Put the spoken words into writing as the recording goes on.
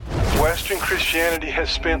Western Christianity has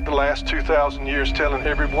spent the last 2,000 years telling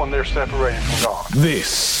everyone they're separated from God.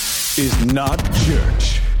 This is Not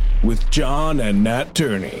Church with John and Nat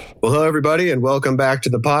Turney. Well, hello, everybody, and welcome back to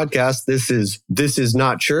the podcast. This is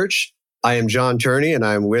Not Church. I am John Turney, and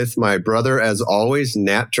I'm with my brother, as always,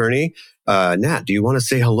 Nat Turney. Nat, do you want to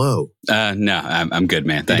say hello? No, I'm good,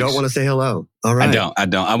 man. Thanks. You don't want to say hello? All right. I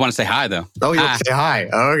don't. I want to say hi, though. Oh, you want to say hi?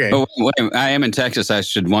 Oh, okay. Oh, wait, I am in Texas. I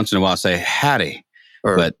should once in a while say howdy.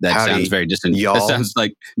 Or but that howdy, sounds very y'all. That sounds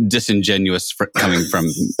like disingenuous coming from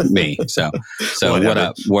me. So Whatever. What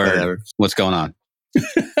up? Word? Whatever. What's going on?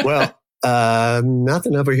 Well,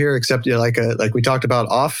 nothing over here except like we talked about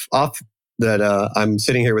off that I'm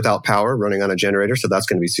sitting here without power, running on a generator, so that's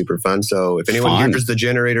going to be super fun. So if anyone hears the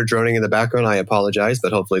generator droning in the background, I apologize,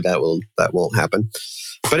 but hopefully that won't happen.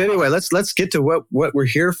 But anyway, let's get to what we're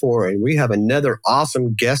here for, and we have another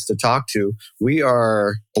awesome guest to talk to. We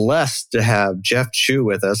are blessed to have Jeff Chu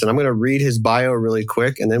with us, and I'm going to read his bio really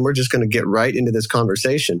quick, and then we're just going to get right into this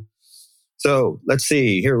conversation. So let's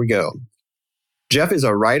see. Here we go. Jeff is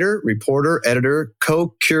a writer, reporter, editor,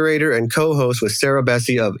 co-curator, and co-host with Sarah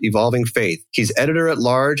Bessey of Evolving Faith. He's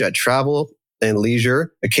editor-at-large at Travel and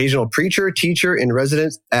Leisure, occasional preacher, teacher in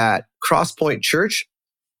residence at Crosspoint Church,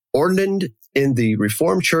 ordained in the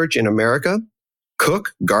Reformed Church in America,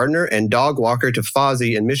 cook, gardener, and dog walker to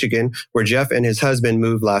Fozzie in Michigan, where Jeff and his husband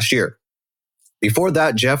moved last year. Before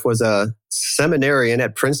that, Jeff was a seminarian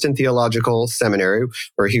at Princeton Theological Seminary,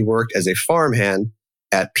 where he worked as a farmhand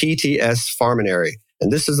at PTS Farminary.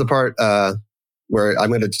 And this is the part where I'm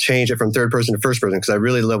going to change it from third person to first person, because I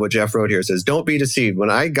really love what Jeff wrote here. It says, "Don't be deceived. When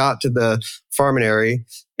I got to the Farminary,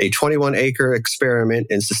 a 21-acre experiment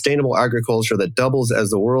in sustainable agriculture that doubles as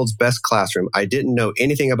the world's best classroom, I didn't know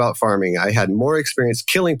anything about farming. I had more experience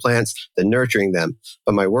killing plants than nurturing them.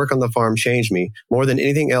 But my work on the farm changed me. More than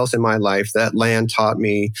anything else in my life, that land taught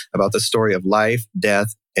me about the story of life,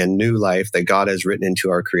 death, and new life that God has written into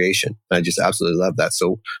our creation." I just absolutely love that.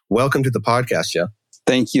 So welcome to the podcast, Jeff.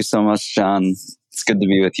 Thank you so much, John. It's good to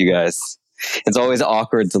be with you guys. It's always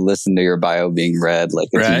awkward to listen to your bio being read like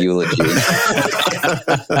it's a eulogy.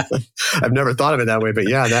 I've never thought of it that way, but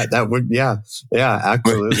yeah, that would, yeah,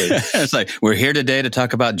 absolutely. It's like, we're here today to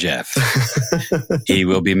talk about Jeff. He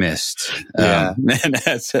will be missed. Yeah.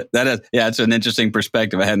 It's an interesting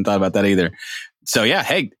perspective. I hadn't thought about that either. So yeah,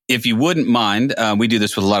 hey, if you wouldn't mind, we do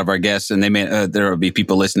this with a lot of our guests, and there will be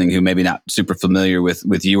people listening who maybe not super familiar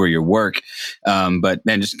with you or your work. But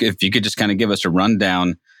man, just if you could just kind of give us a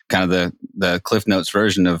rundown, kind of the Cliff Notes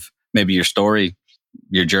version of maybe your story,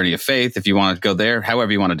 your journey of faith, if you want to go there,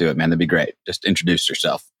 however you want to do it, man, that'd be great. Just introduce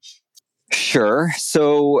yourself. Sure.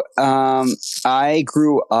 So I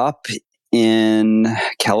grew up in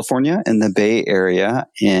California, in the Bay Area,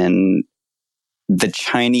 in the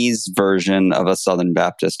Chinese version of a Southern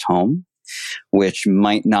Baptist home, which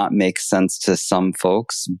might not make sense to some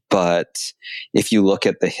folks. But if you look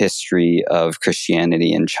at the history of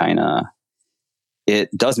Christianity in China, it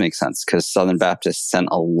does make sense, because Southern Baptists sent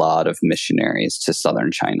a lot of missionaries to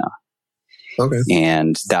Southern China. Okay.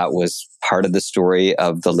 And that was part of the story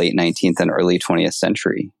of the late 19th and early 20th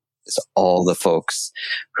century. It's all the folks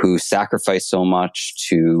who sacrificed so much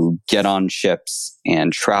to get on ships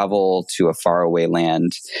and travel to a faraway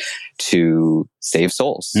land to save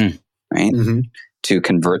souls, right? Mm-hmm. To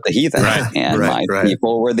convert the heathen. My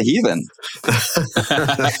people were the heathen.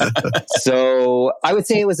 So I would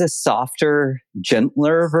say it was a softer,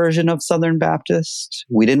 gentler version of Southern Baptist.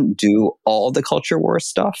 We didn't do all the culture war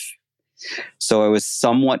stuff. So I was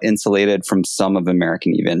somewhat insulated from some of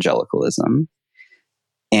American evangelicalism.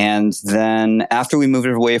 And then after we moved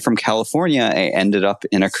away from California, I ended up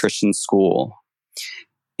in a Christian school.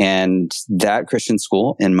 And that Christian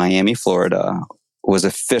school in Miami, Florida, was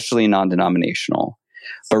officially non-denominational.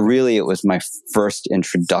 But really, it was my first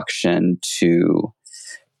introduction to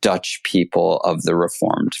Dutch people of the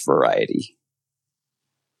Reformed variety.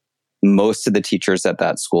 Most of the teachers at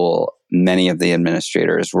that school, many of the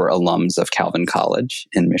administrators, were alums of Calvin College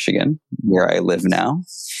in Michigan, where I live now.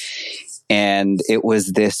 And it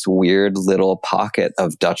was this weird little pocket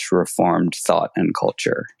of Dutch Reformed thought and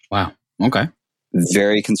culture. Wow. Okay.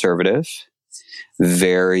 Very conservative,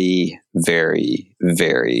 very, very,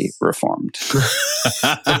 very Reformed.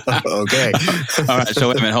 Okay. All right. So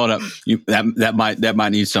wait a minute. Hold up. That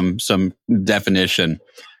might need some definition.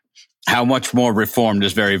 How much more Reformed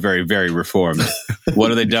is very, very, very Reformed?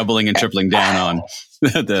 What are they doubling and tripling down on?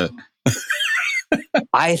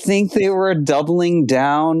 I think they were doubling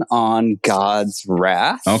down on God's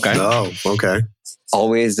wrath. Okay. Oh, okay.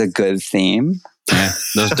 Always a good theme. Yeah,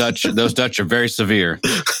 those Dutch are very severe.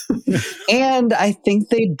 And I think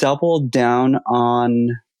they doubled down on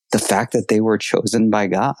the fact that they were chosen by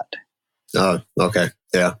God. Oh, okay.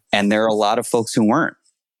 Yeah. And there are a lot of folks who weren't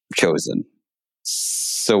chosen.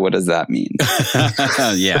 So what does that mean?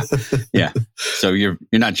 Yeah. Yeah. So you're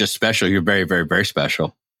not just special, you're very, very, very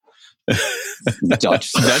special. Dutch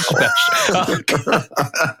special.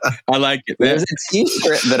 I like it. There's a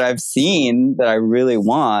t-shirt that I've seen that I really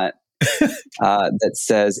want that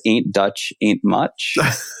says "Ain't Dutch, ain't much,"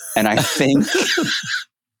 and I think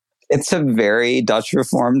it's a very Dutch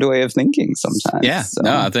Reformed way of thinking. Sometimes, yeah. So.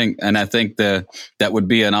 No, I think that would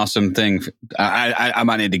be an awesome thing. I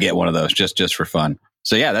might need to get one of those just for fun.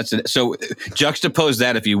 So yeah, that's it. So juxtapose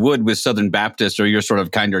that, if you would, with Southern Baptist or your sort of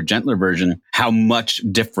kinder, gentler version. How much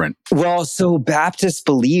different? Well, so Baptists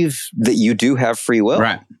believe that you do have free will,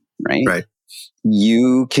 right?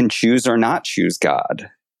 You can choose or not choose God.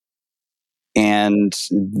 And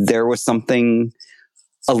there was something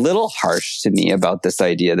a little harsh to me about this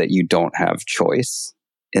idea that you don't have choice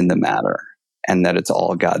in the matter and that it's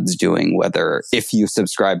all God's doing, whether if you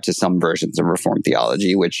subscribe to some versions of Reformed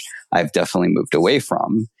theology, which I've definitely moved away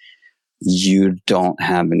from, you don't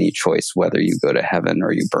have any choice whether you go to heaven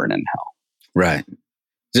or you burn in hell. Right.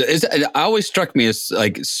 It always struck me as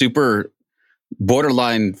like super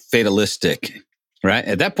borderline fatalistic. Right.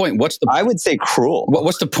 At that point, I would say cruel.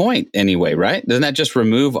 What's the point anyway? Right. Doesn't that just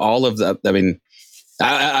remove all of the, I mean,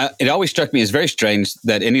 it always struck me as very strange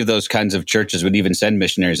that any of those kinds of churches would even send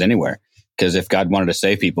missionaries anywhere. Because if God wanted to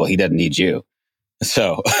save people, he doesn't need you.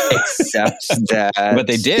 So, except that, but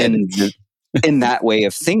they did in that way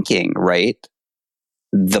of thinking, right?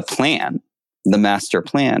 The master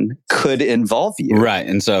plan could involve you. Right.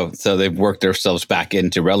 And so they've worked themselves back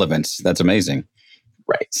into relevance. That's amazing.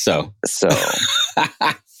 Right. So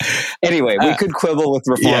anyway, we could quibble with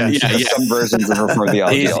Reformed some versions of Reformed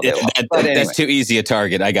theology. That's too easy a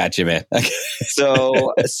target. I got you, man.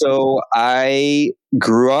 So I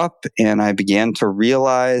grew up and I began to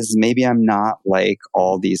realize maybe I'm not like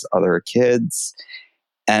all these other kids.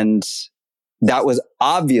 And that was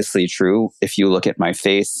obviously true if you look at my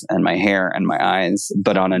face and my hair and my eyes.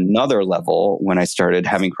 But on another level, when I started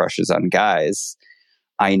having crushes on guys,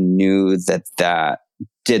 I knew that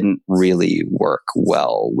didn't really work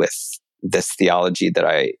well with this theology that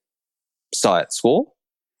I saw at school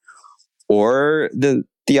or the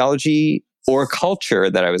theology or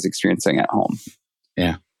culture that I was experiencing at home.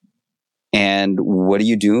 Yeah. And what do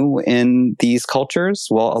you do in these cultures?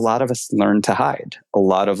 Well, a lot of us learn to hide. A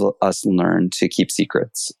lot of us learn to keep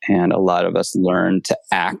secrets. And a lot of us learn to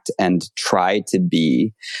act and try to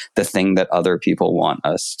be the thing that other people want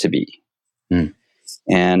us to be. Mm.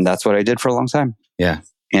 And that's what I did for a long time. Yeah.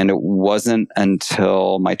 And it wasn't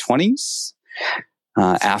until my 20s,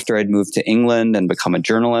 after I'd moved to England and become a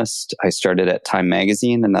journalist, I started at Time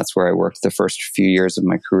Magazine, and that's where I worked the first few years of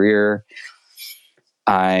my career.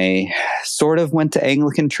 I sort of went to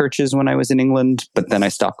Anglican churches when I was in England, but then I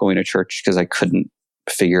stopped going to church because I couldn't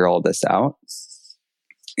figure all this out.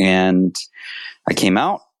 And I came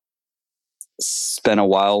out, spent a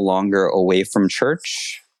while longer away from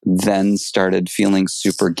church, then started feeling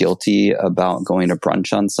super guilty about going to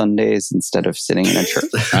brunch on Sundays instead of sitting in a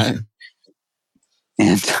church. Right.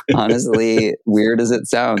 And honestly, weird as it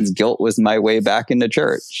sounds, guilt was my way back into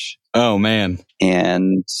church. Oh, man.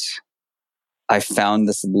 And I found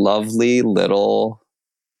this lovely little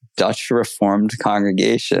Dutch Reformed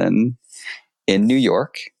congregation in New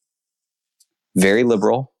York, very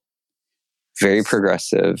liberal, very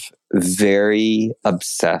progressive, very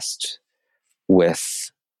obsessed with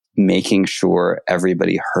making sure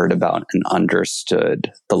everybody heard about and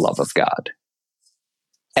understood the love of God.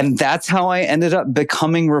 And that's how I ended up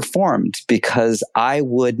becoming Reformed, because I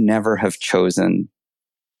would never have chosen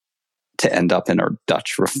to end up in a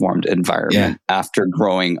Dutch Reformed environment after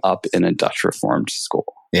growing up in a Dutch Reformed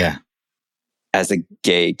school. Yeah. As a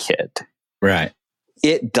gay kid. Right.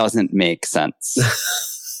 It doesn't make sense.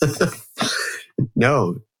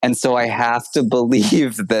 No. And so I have to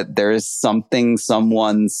believe that there is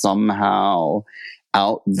someone, somehow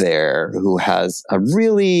out there who has a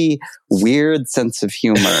really weird sense of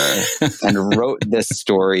humor and wrote this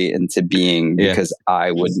story into being, because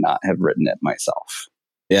I would not have written it myself.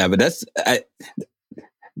 Yeah, but that's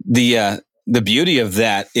the beauty of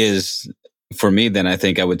that is, for me, then I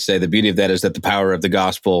think I would say the beauty of that is that the power of the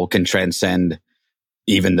gospel can transcend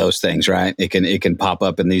even those things, right? It can pop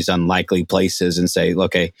up in these unlikely places and say,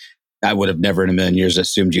 okay, I would have never in a million years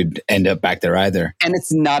assumed you'd end up back there either. And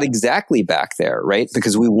it's not exactly back there, right?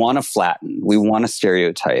 Because we want to flatten, we want to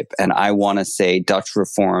stereotype, and I want to say Dutch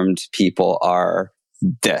Reformed people are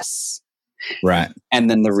this. Right. And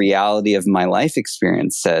then the reality of my life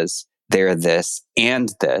experience says they're this and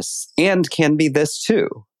can be this too.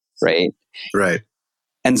 right? Right.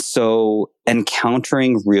 And so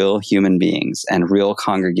encountering real human beings and real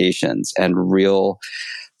congregations and real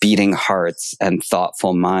beating hearts and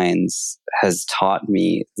thoughtful minds has taught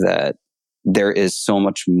me that there is so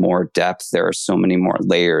much more depth. There are so many more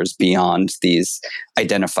layers beyond these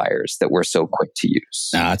identifiers that we're so quick to use.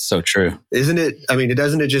 No, that's so true. Isn't it? I mean,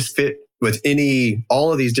 doesn't it just fit with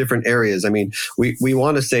all of these different areas? I mean, we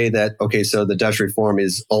want to say that, okay, so the Dutch Reform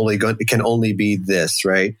is it can only be this,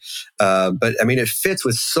 right? But I mean, it fits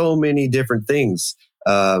with so many different things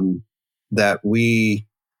that we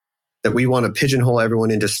want to pigeonhole everyone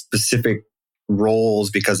into specific roles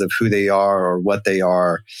because of who they are or what they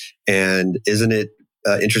are. And isn't it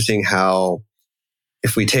interesting how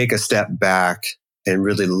if we take a step back and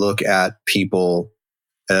really look at people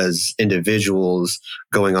as individuals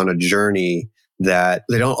going on a journey, that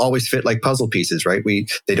they don't always fit like puzzle pieces, right?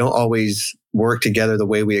 They don't always work together the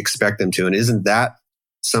way we expect them to. And isn't that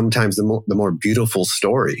sometimes the more beautiful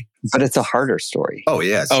story? But it's a harder story. Oh,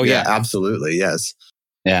 yes. Oh, yeah. Absolutely. Yes.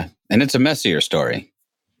 Yeah. And it's a messier story.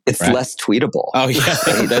 It's less tweetable. Oh,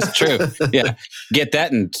 yeah. That's true. Yeah. Get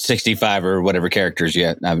that in 65 or whatever characters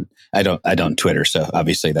yet. I don't Twitter. So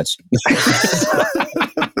obviously that's...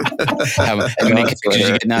 How many characters you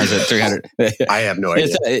get now? Is it 300? I have no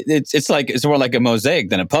idea. It's more like a mosaic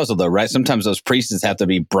than a puzzle, though, right? Sometimes those pieces have to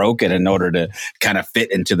be broken in order to kind of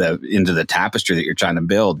fit into the tapestry that you're trying to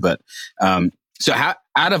build. But so how,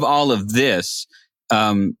 out of all of this,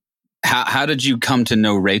 how did you come to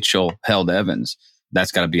know Rachel Held Evans?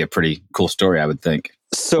 That's got to be a pretty cool story, I would think.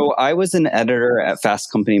 So I was an editor at Fast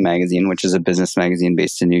Company magazine, which is a business magazine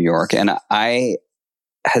based in New York, and I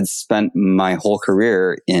had spent my whole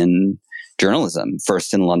career in journalism,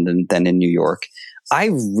 first in London, then in New York.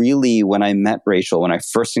 When I met Rachel, when I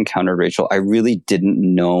first encountered Rachel, I really didn't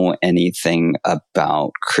know anything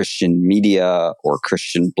about Christian media or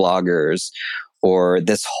Christian bloggers or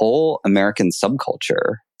this whole American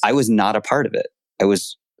subculture. I was not a part of it. I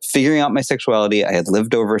was figuring out my sexuality. I had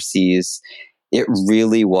lived overseas. It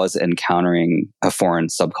really was encountering a foreign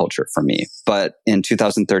subculture for me. But in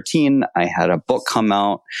 2013, I had a book come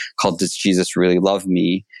out called Does Jesus Really Love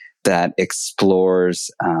Me? That explores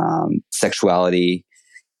sexuality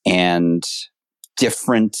and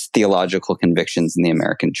different theological convictions in the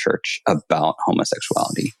American church about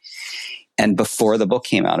homosexuality. And before the book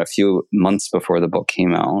came out, a few months before the book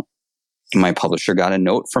came out, my publisher got a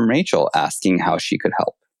note from Rachel asking how she could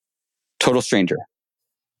help. Total stranger.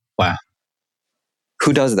 Wow.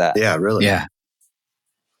 Who does that? Yeah, really. Yeah.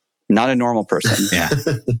 Not a normal person. Yeah.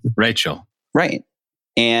 Rachel. Right.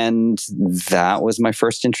 And that was my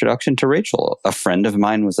first introduction to Rachel. A friend of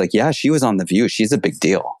mine was like, yeah, she was on The View. She's a big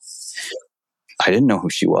deal. I didn't know who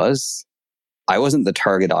she was. I wasn't the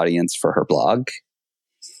target audience for her blog.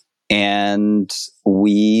 And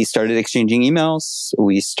we started exchanging emails.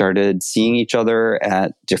 We started seeing each other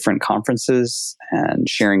at different conferences and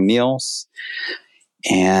sharing meals.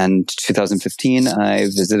 And 2015, I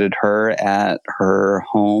visited her at her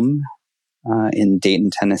home in Dayton,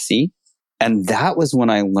 Tennessee. And that was when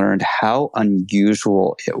I learned how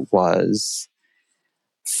unusual it was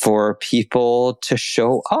for people to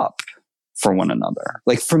show up for one another.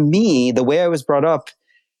 Like for me, the way I was brought up,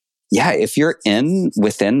 yeah, if you're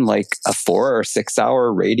within like a 4 or 6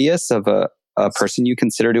 hour radius of a person you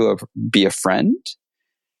consider to be a friend,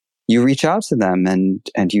 you reach out to them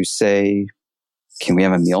and you say, can we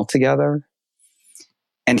have a meal together?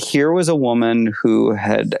 And here was a woman who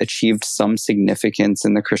had achieved some significance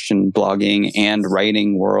in the Christian blogging and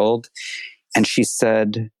writing world. And she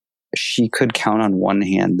said she could count on one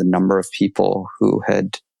hand the number of people who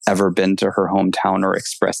had ever been to her hometown or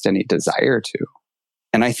expressed any desire to.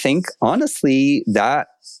 And I think, honestly, that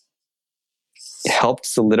helped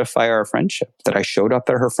solidify our friendship, that I showed up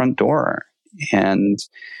at her front door and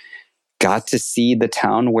got to see the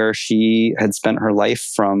town where she had spent her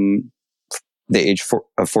life from the age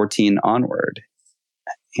of 14 onward.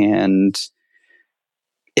 And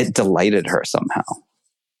it delighted her somehow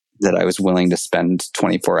that I was willing to spend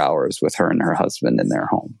 24 hours with her and her husband in their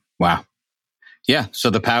home. Wow. Yeah. So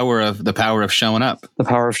the power of showing up. The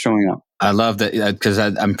power of showing up. I love that because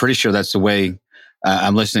I'm pretty sure that's the way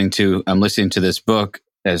I'm listening to this book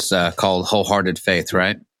as called Wholehearted Faith,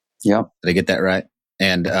 right? Yep. Did I get that right?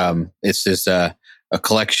 And it's this a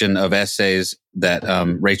collection of essays that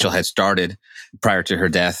Rachel had started prior to her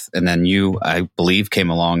death, and then you, I believe, came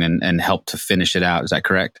along and helped to finish it out. Is that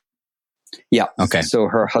correct? Yeah. Okay. So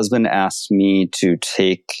her husband asked me to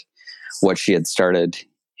take what she had started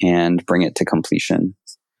and bring it to completion.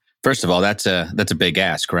 First of all, that's a big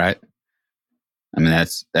ask, right? I mean,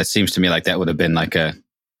 that seems to me like that would have been like a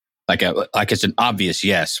like it's an obvious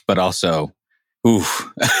yes, but also,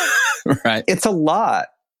 oof, right? It's a lot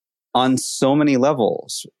on so many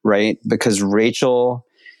levels, right? Because Rachel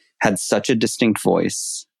had such a distinct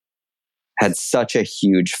voice, had such a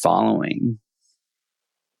huge following.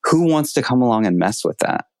 Who wants to come along and mess with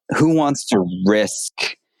that? Who wants to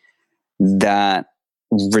risk that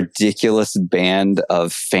ridiculous band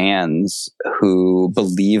of fans who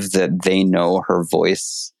believe that they know her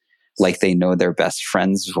voice like they know their best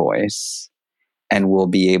friend's voice and will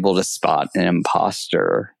be able to spot an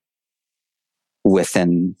imposter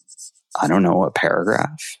within, I don't know, a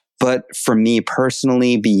paragraph? But for me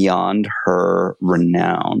personally, beyond her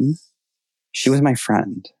renown, she was my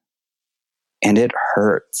friend. And it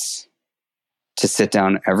hurts to sit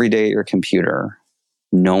down every day at your computer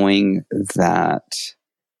knowing that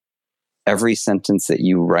every sentence that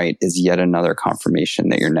you write is yet another confirmation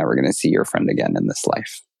that you're never going to see your friend again in this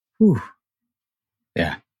life. Whew.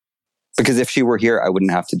 Yeah. Because if she were here, I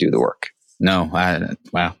wouldn't have to do the work. No,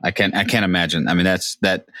 wow. I can't imagine. I mean,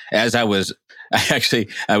 that as I was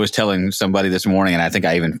telling somebody this morning, and I think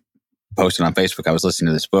I even posted on Facebook, I was listening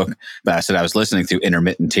to this book, but I said I was listening through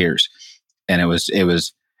intermittent tears. And it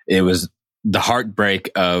was the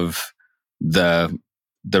heartbreak of the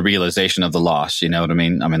realization of the loss. You know what I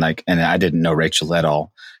mean? I mean, like, and I didn't know Rachel at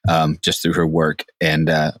all, just through her work, and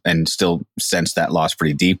still sensed that loss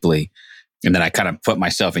pretty deeply. And then I kind of put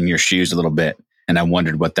myself in your shoes a little bit, and I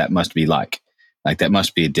wondered what that must be like. Like, that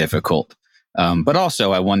must be difficult. But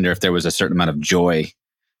also, I wonder if there was a certain amount of joy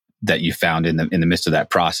that you found in the midst of that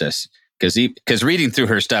process. Because reading through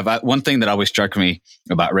her stuff, one thing that always struck me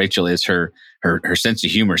about Rachel is her sense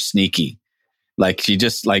of humor, sneaky. Like,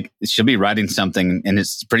 she'll be writing something and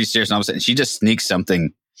it's pretty serious, and all of a sudden she just sneaks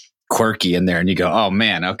something quirky in there, and you go, "Oh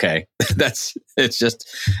man, okay." It's just,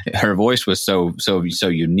 her voice was so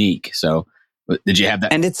unique. So, did you have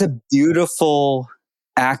that? And it's a beautiful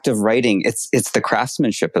act of writing. It's the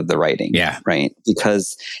craftsmanship of the writing. Yeah. Right.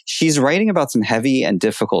 Because she's writing about some heavy and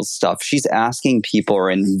difficult stuff. She's asking people or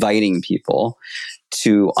inviting people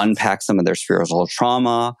to unpack some of their spiritual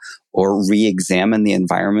trauma or re-examine the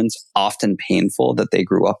environments, often painful, that they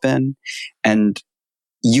grew up in. And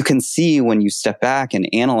you can see when you step back and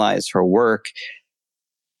analyze her work,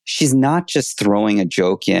 she's not just throwing a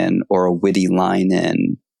joke in or a witty line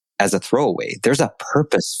in as a throwaway. There's a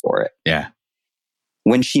purpose for it. Yeah.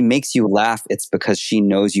 When she makes you laugh, it's because she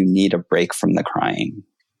knows you need a break from the crying.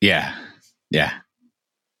 Yeah. Yeah.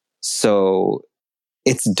 So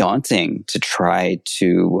it's daunting to try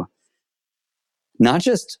to not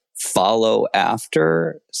just follow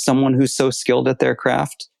after someone who's so skilled at their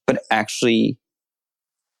craft, but actually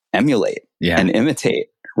emulate and imitate,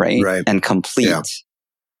 right? And complete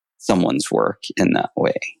someone's work in that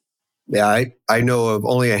way. Yeah, I know of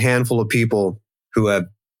only a handful of people who have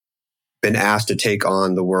been asked to take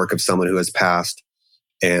on the work of someone who has passed.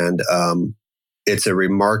 And it's a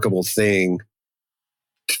remarkable thing,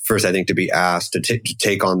 first, I think, to be asked to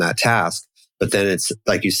take on that task. But then it's,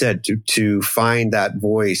 like you said, to find that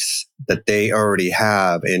voice that they already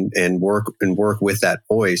have and work with that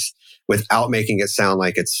voice without making it sound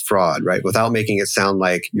like it's fraud, right? Without making it sound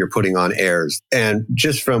like you're putting on airs. And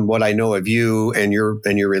just from what I know of you and your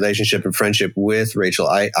relationship and friendship with Rachel,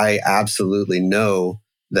 I absolutely know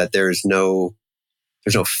that there's no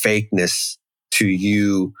fakeness to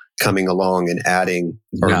you coming along and adding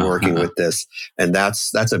or working with this. And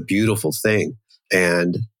that's a beautiful thing.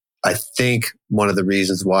 And I think one of the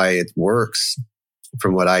reasons why it works,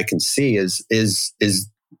 from what I can see, is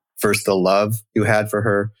first the love you had for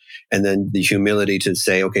her, and then the humility to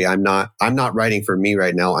say, okay, I'm not writing for me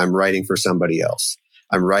right now. I'm writing for somebody else.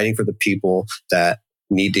 I'm writing for the people that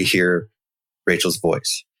need to hear Rachel's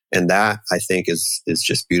voice. And that, I think, is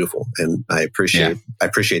just beautiful. And I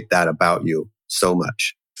appreciate that about you so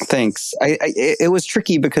much. Thanks. It was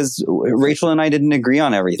tricky because Rachel and I didn't agree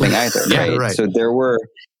on everything either, right? So there were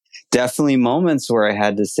definitely moments where I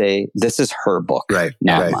had to say, this is her book,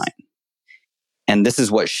 not mine. And this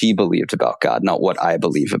is what she believed about God, not what I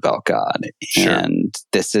believe about God. Sure. And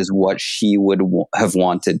this is what she would have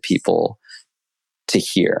wanted people to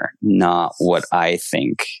hear, not what I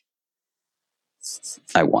think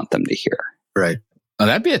I want them to hear. Right. Well,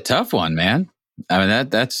 that'd be a tough one, man. I mean,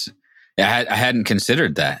 that's I hadn't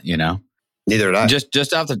considered that, you know. Neither did I.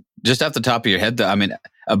 Just off the top of your head, though, I mean,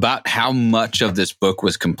 about how much of this book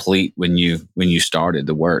was complete when you started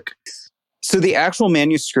the work? So the actual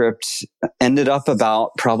manuscript ended up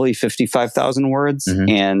about probably 55,000 words,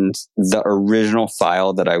 and the original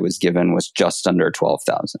file that I was given was just under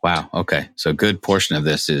 12,000. Wow. Okay. So a good portion of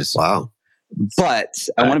this is... Wow. But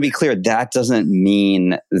I want to be clear, that doesn't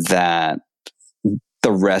mean that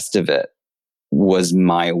the rest of it was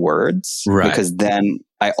my words. Right. Because then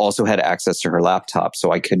I also had access to her laptop,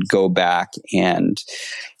 so I could go back and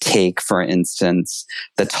take, for instance,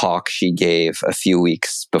 the talk she gave a few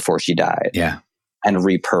weeks before she died. Yeah. And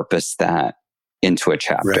repurpose that into a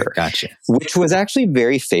chapter. Right. Gotcha. Which was actually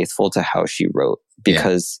very faithful to how she wrote,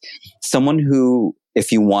 because someone who,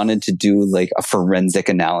 if you wanted to do like a forensic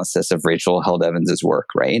analysis of Rachel Held Evans's work,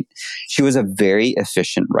 right? She was a very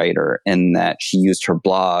efficient writer in that she used her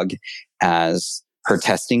blog as her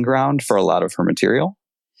testing ground for a lot of her material.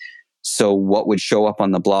 So what would show up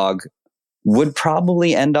on the blog would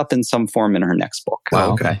probably end up in some form in her next book.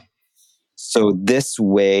 Wow. Okay. So this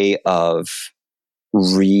way of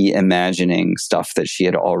reimagining stuff that she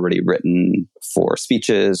had already written for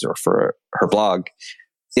speeches or for her blog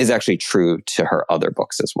is actually true to her other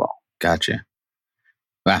books as well. Gotcha.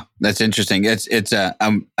 Wow, that's interesting.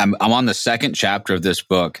 I'm on the second chapter of this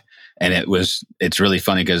book, and it's really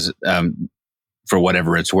funny because for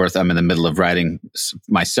whatever it's worth, I'm in the middle of writing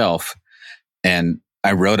myself, and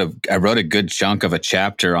I wrote a good chunk of a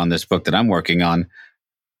chapter on this book that I'm working on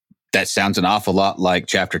that sounds an awful lot like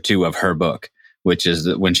chapter 2 of her book, which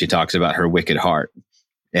is when she talks about her wicked heart.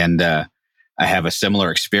 And I have a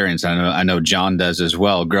similar experience. I know John does as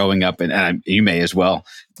well, growing up, and you may as well,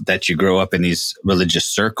 that you grow up in these religious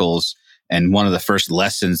circles. And one of the first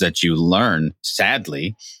lessons that you learn,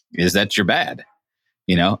 sadly, is that you're bad,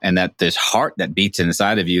 and that this heart that beats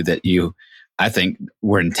inside of you that you, I think,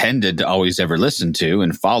 were intended to always ever listen to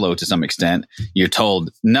and follow to some extent. You're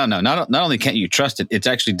told, no, not only can't you trust it, it's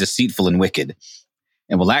actually deceitful and wicked.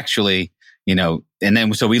 And well, actually, and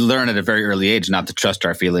then so we learn at a very early age not to trust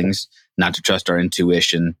our feelings, not to trust our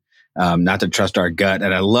intuition, not to trust our gut.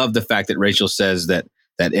 And I love the fact that Rachel says that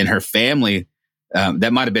in her family,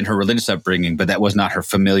 that might have been her religious upbringing, but that was not her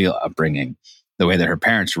familial upbringing. The way that her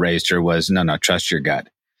parents raised her was, no, trust your gut,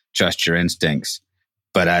 trust your instincts.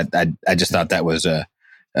 But I just thought that was a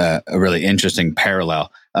really interesting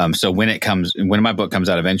parallel. So when my book comes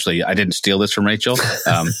out eventually, I didn't steal this from Rachel.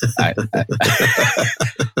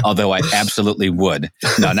 Although I absolutely would.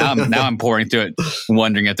 No, now I'm pouring through it,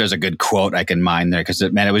 wondering if there's a good quote I can mine there, because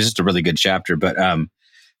it was just a really good chapter. But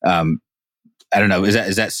I don't know.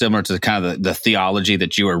 Is that similar to kind of the theology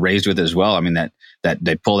that you were raised with as well? I mean, that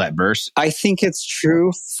they pull that verse. I think it's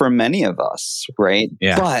true for many of us, right?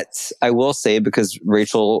 Yeah. But I will say, because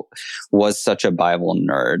Rachel was such a Bible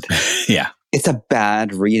nerd, yeah, it's a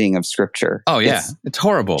bad reading of Scripture. Oh yeah, it's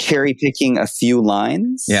horrible. Cherry picking a few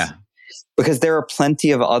lines. Yeah. Because there are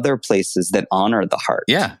plenty of other places that honor the heart,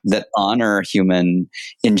 that honor human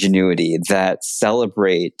ingenuity, that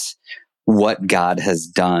celebrate what God has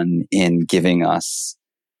done in giving us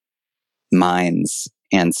minds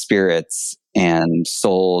and spirits and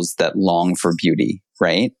souls that long for beauty,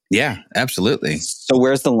 right? Yeah, absolutely. So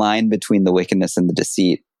where's the line between the wickedness and the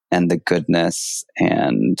deceit and the goodness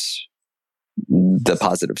and the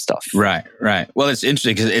positive stuff? Right. Well, it's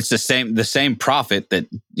interesting because it's the same prophet that,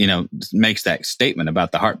 makes that statement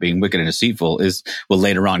about the heart being wicked and deceitful will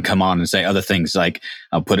later on come on and say other things like,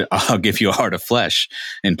 I'll give you a heart of flesh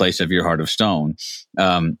in place of your heart of stone.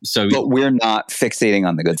 But we're not fixating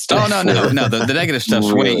on the good stuff. Oh, no. The negative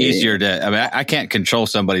stuff's really way easier to, I can't control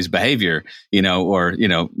somebody's behavior, or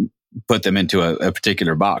put them into a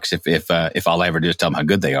particular box if all I ever do is tell them how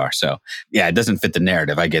good they are. So yeah, it doesn't fit the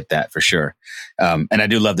narrative. I get that for sure. And I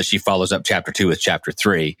do love that she follows up chapter 2 with chapter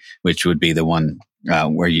 3, which would be the one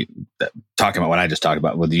where you talking about what I just talked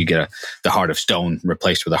about, whether you get the heart of stone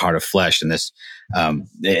replaced with a heart of flesh. And this, I'm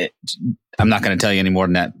not going to tell you any more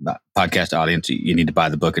than that, podcast audience. You need to buy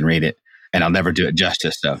the book and read it, and I'll never do it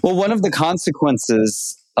justice. So, well, one of the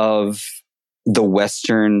consequences of the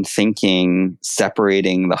Western thinking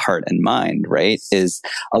separating the heart and mind, right, is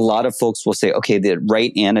a lot of folks will say, okay, the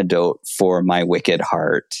right antidote for my wicked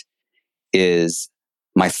heart is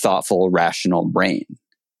my thoughtful, rational brain.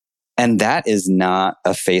 And that is not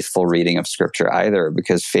a faithful reading of Scripture either,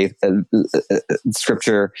 because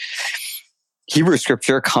Hebrew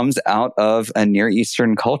Scripture comes out of a Near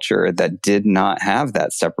Eastern culture that did not have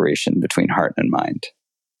that separation between heart and mind.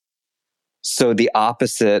 So the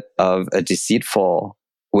opposite of a deceitful,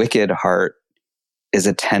 wicked heart is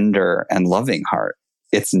a tender and loving heart.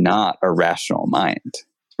 It's not a rational mind.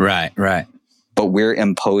 Right. But we're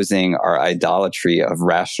imposing our idolatry of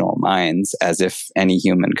rational minds, as if any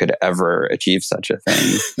human could ever achieve such a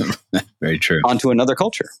thing. Very true. Onto another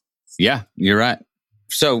culture. Yeah, you're right.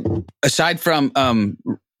 So aside from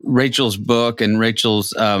Rachel's book and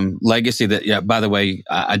Rachel's legacy, by the way,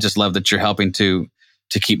 I just love that you're helping to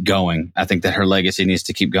keep going. I think that her legacy needs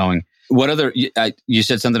to keep going. What other, you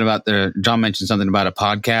said something about John mentioned something about a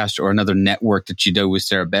podcast or another network that you do with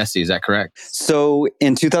Sarah Bessey. Is that correct? So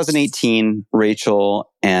in 2018,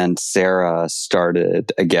 Rachel and Sarah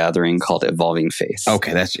started a gathering called Evolving Faith.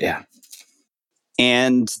 Okay,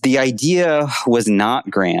 And the idea was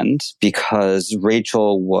not grand because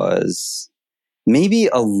Rachel was maybe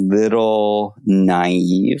a little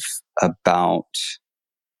naive about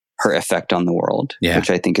her effect on the world, which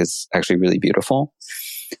I think is actually really beautiful.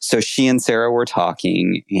 So she and Sarah were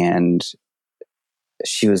talking and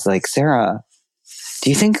she was like, Sarah, do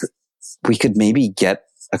you think we could maybe get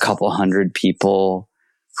a couple hundred people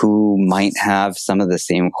who might have some of the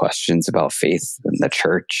same questions about faith in the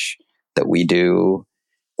church that we do?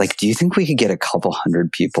 Like, do you think we could get a couple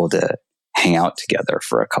hundred people to hang out together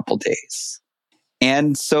for a couple days?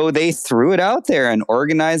 And so they threw it out there and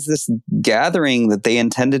organized this gathering that they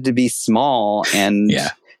intended to be small. And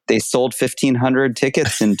they sold 1,500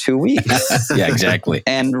 tickets in 2 weeks. Yeah, exactly.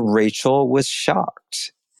 And Rachel was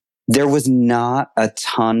shocked. There was not a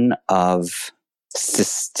ton of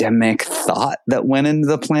systemic thought that went into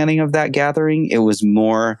the planning of that gathering. It was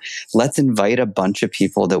more, let's invite a bunch of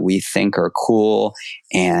people that we think are cool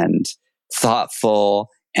and thoughtful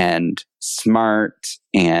and smart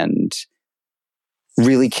and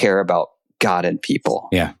really care about God and people.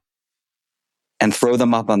 Yeah. And throw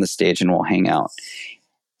them up on the stage and we'll hang out.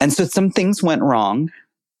 And so some things went wrong.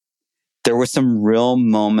 There were some real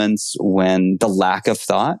moments when the lack of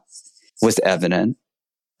thought was evident.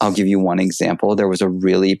 I'll give you one example. There was a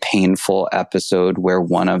really painful episode where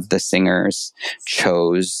one of the singers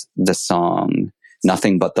chose the song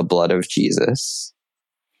Nothing But the Blood of Jesus.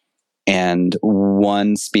 And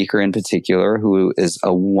one speaker in particular, who is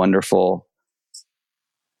a wonderful,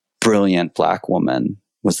 brilliant Black woman,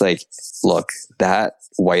 was like, look, that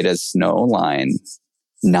white as snow line,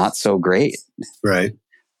 not so great. Right.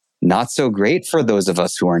 Not so great for those of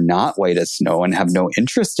us who are not white as snow and have no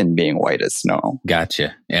interest in being white as snow.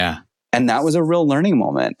 Gotcha. Yeah. And that was a real learning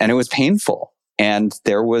moment. And it was painful. And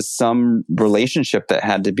there was some relationship that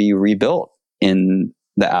had to be rebuilt in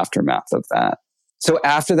the aftermath of that. So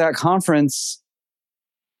after that conference,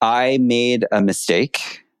 I made a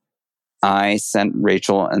mistake. I sent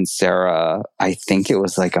Rachel and Sarah, I think it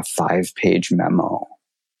was like a 5-page memo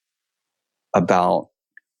about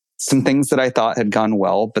some things that I thought had gone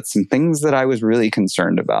well, but some things that I was really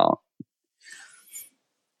concerned about.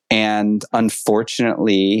 And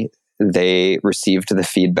unfortunately, they received the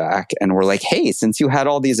feedback and were like, hey, since you had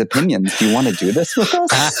all these opinions, do you want to do this with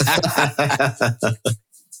us?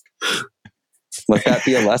 Let that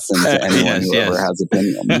be a lesson to anyone who ever has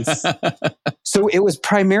opinions. So it was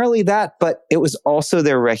primarily that, but it was also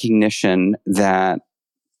their recognition that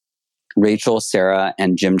Rachel, Sarah,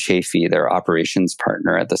 and Jim Chafee, their operations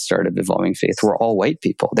partner at the start of Evolving Faith, were all white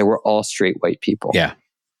people. They were all straight white people. Yeah.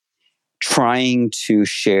 Trying to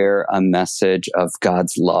share a message of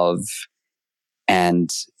God's love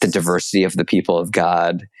and the diversity of the people of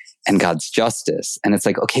God and God's justice. And it's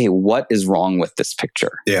like, okay, what is wrong with this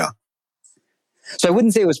picture? Yeah. So I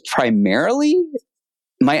wouldn't say it was primarily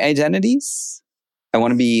my identities. I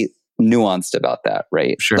want to be nuanced about that,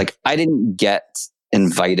 right? Sure. Like, I didn't get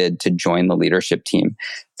invited to join the leadership team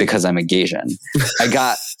because I'm a Gaysian. I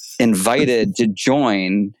got invited to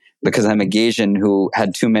join because I'm a Gaysian who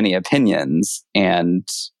had too many opinions and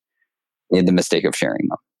made the mistake of sharing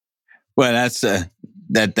them. Well,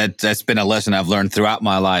 that's been a lesson I've learned throughout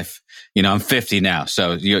my life. You know, I'm 50 now,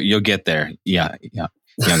 so you'll get there. Yeah.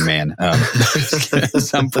 Young man. At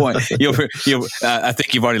some point, I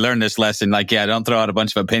think you've already learned this lesson. Like, don't throw out a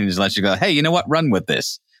bunch of opinions unless you go, hey, you know what? Run with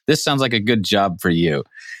this. This sounds like a good job for you.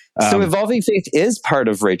 So Evolving Faith is part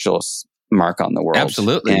of Rachel's mark on the world.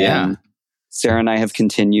 Absolutely, and Sarah and I have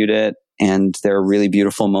continued it, and there are really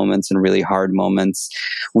beautiful moments and really hard moments.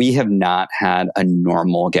 We have not had a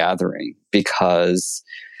normal gathering because,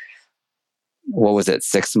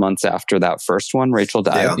 6 months after that first one, Rachel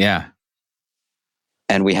died. Yeah.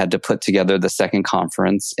 And we had to put together the second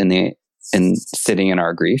conference in sitting in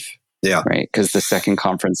our grief. Yeah. Right. Because the second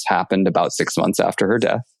conference happened about 6 months after her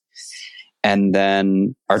death. And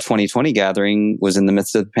then our 2020 gathering was in the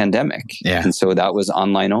midst of the pandemic. Yeah. And so that was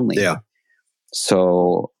online only. Yeah.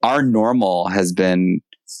 So our normal has been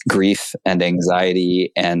grief and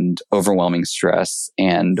anxiety and overwhelming stress.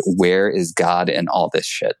 And where is God in all this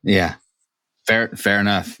shit? Yeah. Fair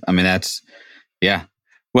enough. I mean,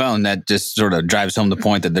 well, and that just sort of drives home the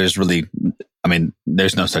point that there's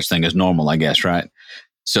no such thing as normal, I guess, right?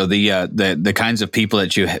 So the kinds of people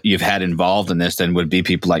that you've had involved in this then would be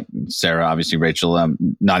people like Sarah, obviously Rachel,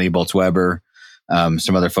 Nani Boltz-Weber,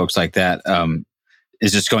 some other folks like that.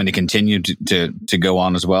 is this going to continue to go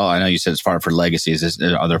on as well? I know you said it's far for legacies.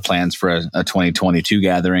 Are there plans for a 2022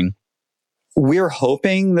 gathering? We're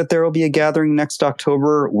hoping that there will be a gathering next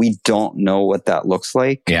October. We don't know what that looks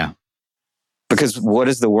like. Yeah. Because what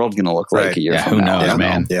is the world going to look like a year from now? Who knows,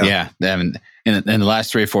 man? Yeah. I mean, in the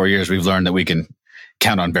last 3 or 4 years, we've learned that we can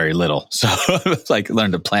count on very little. So it's like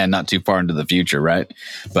learn to plan not too far into the future, right?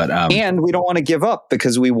 But and we don't want to give up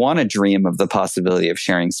because we want to dream of the possibility of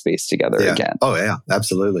sharing space together again. Oh yeah,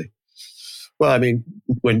 absolutely. Well, I mean,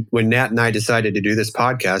 when Nat and I decided to do this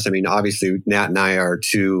podcast, I mean, obviously Nat and I are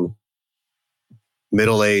two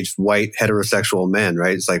middle-aged white heterosexual men,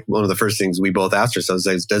 right? It's like one of the first things we both asked ourselves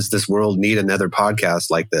is, does this world need another podcast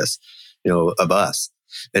like this, of us?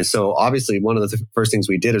 And so obviously one of the first things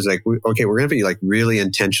we did is like, okay, we're going to be like really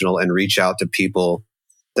intentional and reach out to people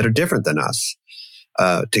that are different than us.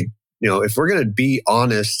 If we're going to be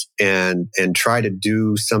honest and try to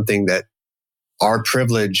do something that our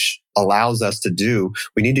privilege allows us to do,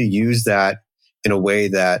 we need to use that in a way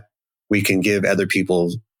that we can give other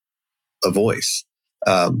people a voice.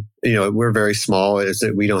 We're very small. Is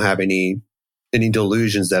that we don't have any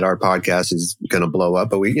delusions that our podcast is going to blow up,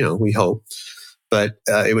 but we hope. But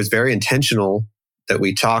it was very intentional that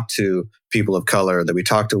we talked to people of color, that we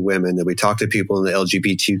talked to women, that we talked to people in the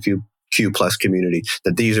LGBTQ plus community,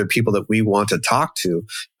 that these are people that we want to talk to,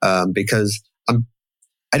 because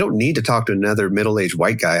I don't need to talk to another middle-aged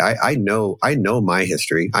white guy. I know my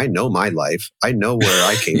history. I know my life. I know where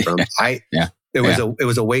I came from. It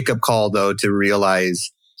was a wake-up call though to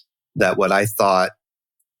realize that what I thought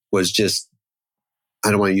was just, I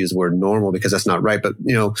don't want to use the word normal because that's not right, but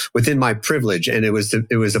within my privilege. And it was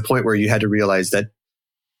a point where you had to realize that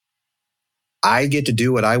I get to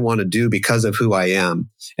do what I want to do because of who I am,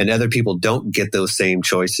 and other people don't get those same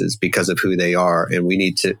choices because of who they are. And we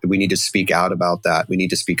need to speak out about that. We need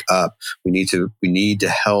to speak up. We need to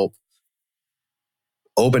help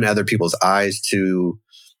open other people's eyes to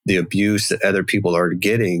the abuse that other people are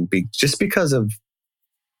getting just because of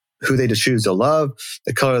who they just choose to love,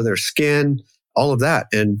 the color of their skin, all of that.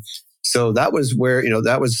 And so that was where,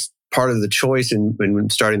 that was part of the choice in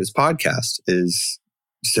starting this podcast, is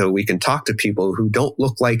so we can talk to people who don't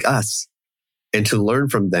look like us and to learn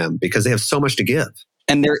from them because they have so much to give.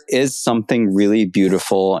 And there is something really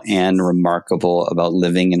beautiful and remarkable about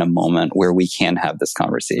living in a moment where we can have this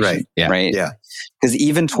conversation. Right. Yeah. Right. Yeah. Because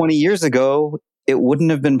even 20 years ago, it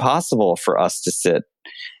wouldn't have been possible for us to sit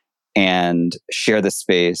and share the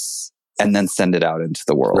space and then send it out into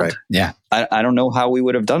the world. Right. Yeah. I don't know how we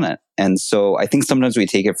would have done it. And so I think sometimes we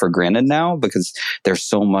take it for granted now because there's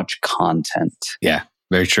so much content. Yeah,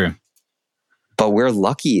 very true. But we're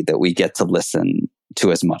lucky that we get to listen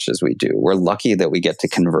to as much as we do. We're lucky that we get to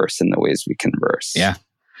converse in the ways we converse. Yeah.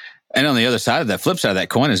 And on the other side of that, flip side of that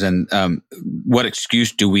coin is, what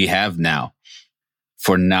excuse do we have now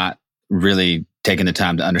for not really taking the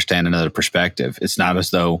time to understand another perspective? It's not as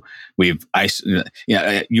though we've,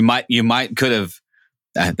 you might could have,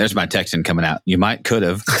 there's my Texan coming out. You might could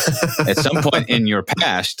have at some point in your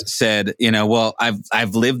past said, well,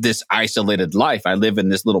 I've lived this isolated life. I live in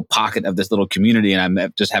this little pocket of this little community and I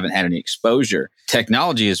just haven't had any exposure.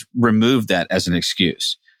 Technology has removed that as an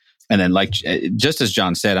excuse. And then just as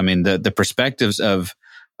John said, I mean, the perspectives of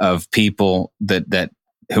people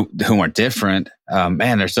who are different,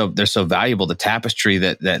 man, they're so valuable. The tapestry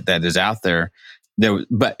that is out there,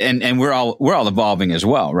 but we're all evolving as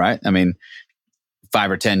well, right? I mean,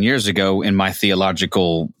 5 or 10 years ago, in my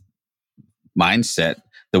theological mindset,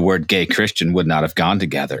 the word gay Christian would not have gone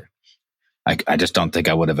together. I just don't think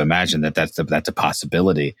I would have imagined that's a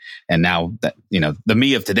possibility. And now that the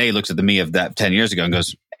me of today looks at the me of that 10 years ago and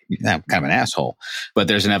goes, I'm kind of an asshole. But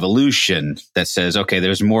there's an evolution that says, okay,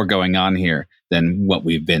 there's more going on here than what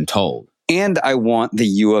we've been told. And I want the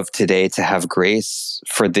you of today to have grace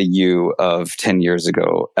for the you of 10 years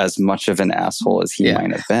ago, as much of an asshole as he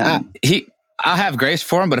might have been. I'll have grace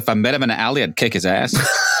for him, but if I met him in an alley, I'd kick his ass.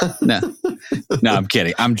 No, I'm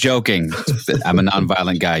kidding. I'm joking. I'm a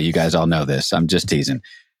nonviolent guy. You guys all know this. I'm just teasing.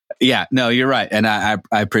 Yeah, no, you're right. And I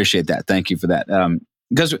appreciate that. Thank you for that.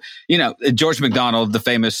 Because, George MacDonald, the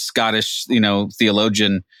famous Scottish,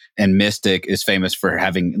 theologian and mystic, is famous for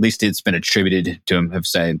having, at least it's been attributed to him, have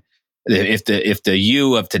said, if the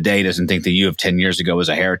you of today doesn't think the you of 10 years ago was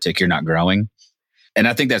a heretic, you're not growing. And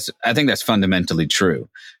I think that's fundamentally true.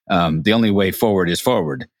 The only way forward is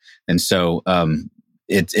forward. And so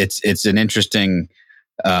it's an interesting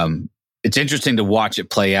it's interesting to watch it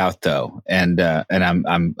play out though. And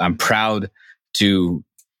I'm proud to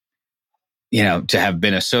have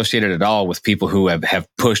been associated at all with people who have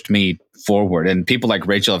pushed me forward, and people like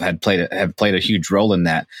Rachel have played a huge role in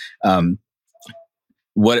that.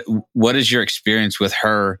 what is your experience with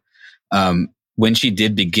her when she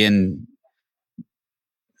did begin,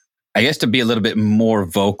 I guess, to be a little bit more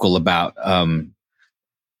vocal about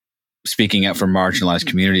speaking up for marginalized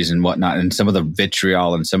communities and whatnot, and some of the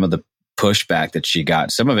vitriol and some of the pushback that she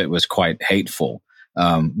got? Some of it was quite hateful.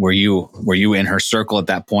 Were you in her circle at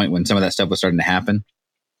that point when some of that stuff was starting to happen?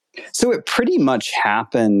 So it pretty much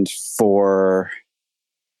happened for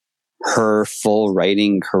her full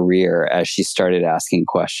writing career as she started asking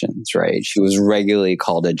questions, right? She was regularly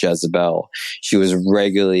called a Jezebel. She was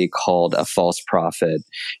regularly called a false prophet.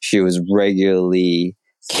 She was regularly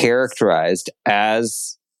characterized,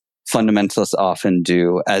 as fundamentalists often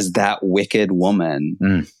do, as that wicked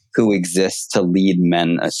woman who exists to lead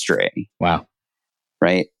men astray. Wow.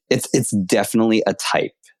 Right? It's definitely a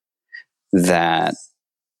type that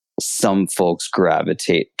some folks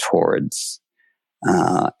gravitate towards.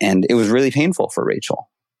 And it was really painful for Rachel.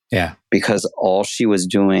 Yeah. Because all she was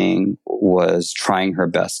doing was trying her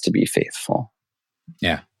best to be faithful.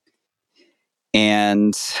 Yeah.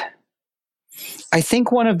 And I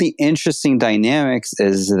think one of the interesting dynamics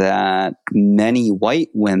is that many white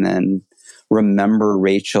women remember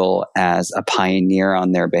Rachel as a pioneer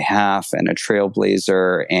on their behalf and a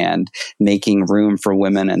trailblazer and making room for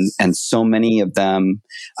women. And so many of them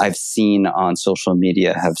I've seen on social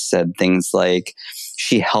media have said things like,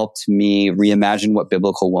 she helped me reimagine what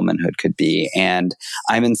biblical womanhood could be. And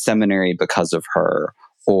I'm in seminary because of her,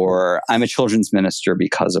 or I'm a children's minister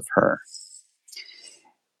because of her.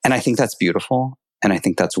 And I think that's beautiful. And I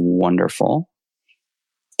think that's wonderful.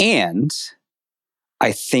 And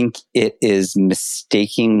I think it is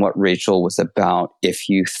mistaking what Rachel was about if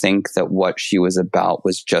you think that what she was about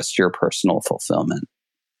was just your personal fulfillment.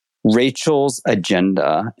 Rachel's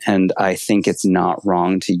agenda, and I think it's not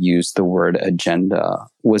wrong to use the word agenda,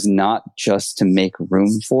 was not just to make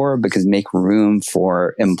room for, because make room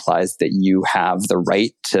for implies that you have the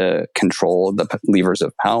right to control the levers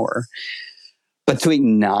of power, but to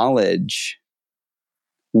acknowledge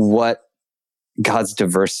what God's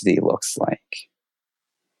diversity looks like.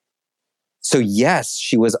 So yes,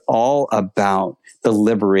 she was all about the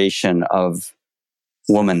liberation of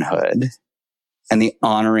womanhood and the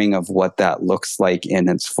honoring of what that looks like in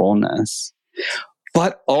its fullness.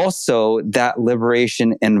 But also that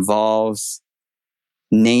liberation involves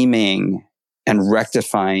naming and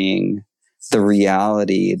rectifying the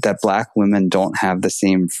reality that Black women don't have the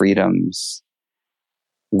same freedoms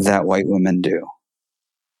that white women do.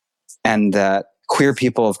 And that queer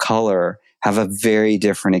people of color have a very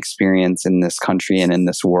different experience in this country and in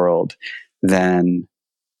this world than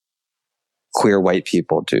queer white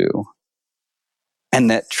people do. And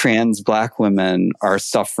that trans Black women are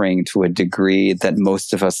suffering to a degree that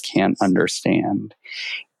most of us can't understand.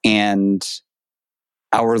 And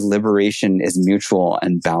our liberation is mutual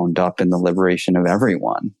and bound up in the liberation of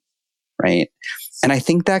everyone, right? And I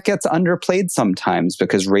think that gets underplayed sometimes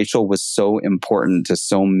because Rachel was so important to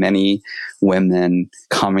so many women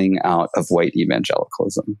coming out of white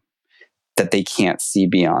evangelicalism that they can't see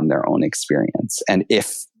beyond their own experience. And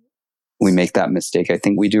if we make that mistake, I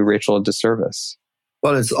think we do Rachel a disservice.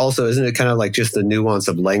 Well, it's also, isn't it kind of like just the nuance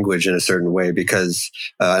of language in a certain way? Because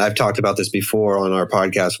I've talked about this before on our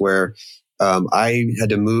podcast where I had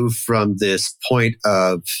to move from this point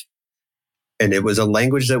of, and it was a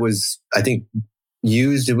language that was, I think,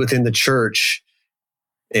 used within the church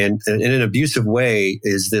and in an abusive way,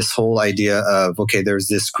 is this whole idea of, okay, there's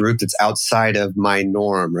this group that's outside of my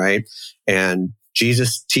norm, right? And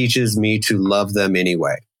Jesus teaches me to love them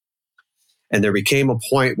anyway. And there became a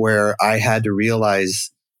point where I had to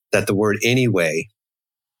realize that the word anyway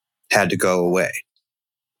had to go away.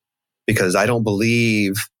 Because I don't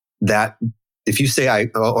believe that if you say,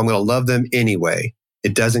 I'm going to love them anyway,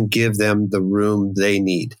 it doesn't give them the room they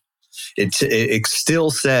need. It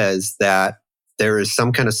still says that there is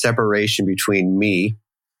some kind of separation between me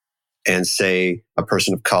and, say, a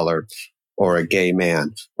person of color or a gay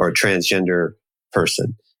man or a transgender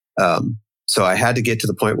person. So I had to get to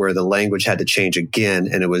the point where the language had to change again.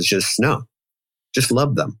 And it was just, no, just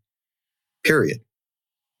love them, period.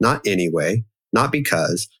 Not anyway, not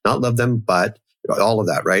because, not love them, but all of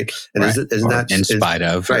that, right? And right. isn't that in spite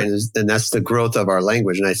of, right? And that's the growth of our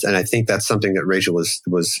language. And I think that's something that Rachel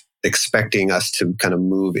was expecting us to kind of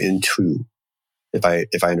move into, if I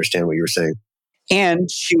understand what you were saying.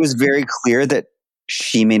 And she was very clear that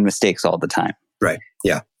she made mistakes all the time. Right.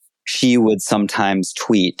 Yeah. She would sometimes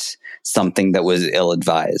tweet something that was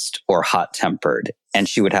ill-advised or hot-tempered, and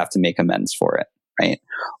she would have to make amends for it, right?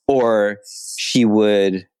 Or she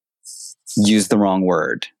would use the wrong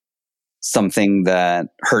word, something that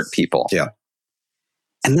hurt people. Yeah.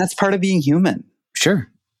 And that's part of being human. Sure.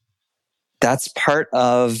 That's part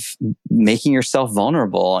of making yourself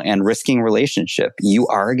vulnerable and risking relationship. You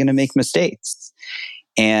are going to make mistakes,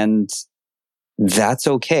 and that's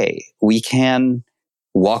okay. We can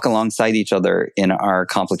walk alongside each other in our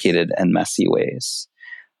complicated and messy ways.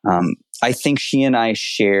 I think she and I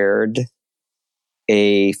shared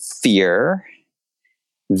a fear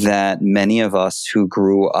that many of us who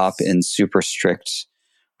grew up in super strict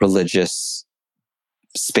religious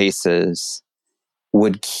spaces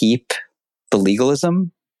would keep the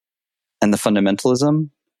legalism and the fundamentalism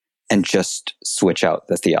and just switch out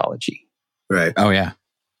the theology. Right. Oh, yeah.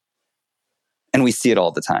 And we see it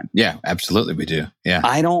all the time. Yeah, absolutely we do. Yeah.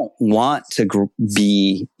 I don't want to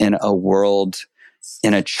be in a world,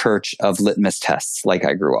 in a church of litmus tests like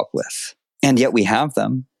I grew up with. And yet we have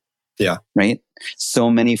them. Yeah. Right? So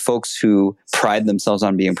many folks who pride themselves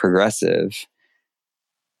on being progressive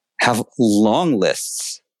have long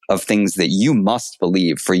lists of things that you must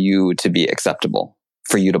believe for you to be acceptable,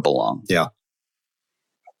 for you to belong. Yeah.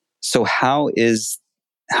 So how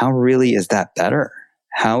really is that better?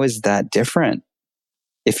 How is that different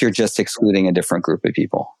if you're just excluding a different group of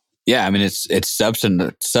people? Yeah, I mean, it's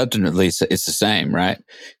substantively it's the same, right?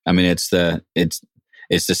 I mean, it's the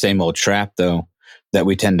same old trap though that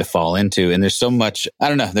we tend to fall into. And there's so much, I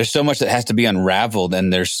don't know, there's so much that has to be unraveled.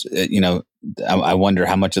 And there's, I wonder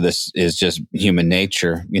how much of this is just human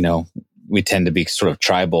nature. We tend to be sort of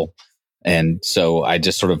tribal. And so I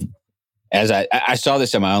just sort of, as I saw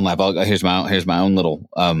this in my own life, here's my own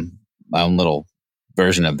little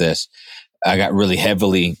version of this. I got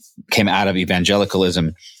really came out of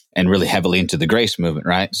evangelicalism and really heavily into the grace movement,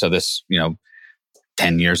 right? So this,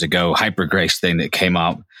 10 years ago, hyper grace thing that came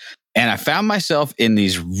out. And I found myself in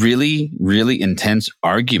these really, really intense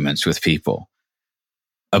arguments with people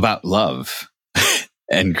about love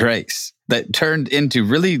and grace that turned into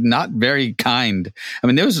really not very kind. I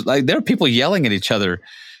mean, there were people yelling at each other,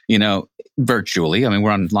 virtually. I mean,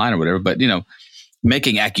 we're online or whatever, but,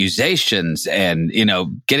 making accusations and,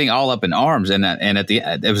 getting all up in arms. And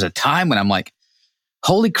there was a time when I'm like,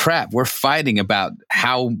 holy crap, we're fighting about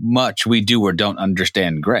how much we do or don't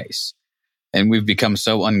understand grace. And we've become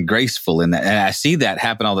so ungraceful in that. And I see that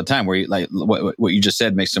happen all the time where what you just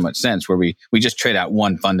said makes so much sense, where we just trade out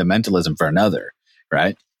one fundamentalism for another,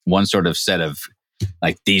 right? One sort of set of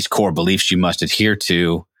like these core beliefs you must adhere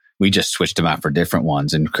to. We just switched them out for different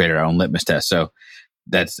ones and created our own litmus test. So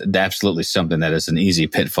that's absolutely something that is an easy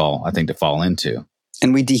pitfall, I think, to fall into.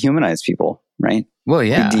 And we dehumanize people, right? Well,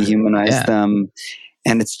 yeah. We dehumanize them.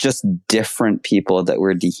 And it's just different people that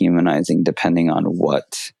we're dehumanizing depending on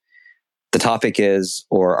what the topic is,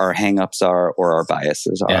 or our hangups are, or our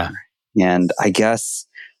biases are. Yeah. And I guess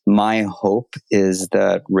my hope is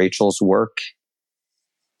that Rachel's work,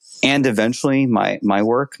 and eventually my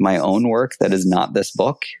work, my own work that is not this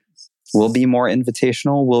book, will be more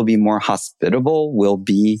invitational, will be more hospitable, will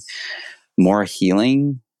be more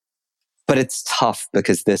healing. But it's tough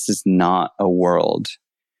because this is not a world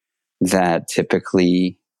that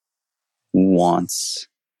typically wants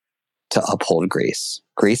to uphold grace.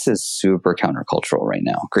 Grace is super countercultural right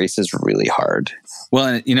now. Grace is really hard. Well,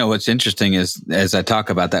 and what's interesting is, as I talk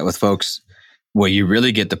about that with folks, where you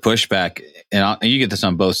really get the pushback, and you get this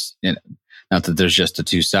on both, not that there's just the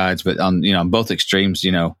two sides, but on both extremes,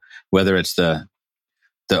 whether it's the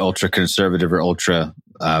ultra conservative or ultra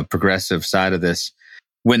progressive side of this,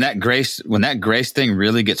 when that grace thing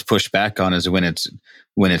really gets pushed back on is when it's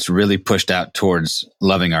really pushed out towards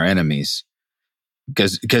loving our enemies.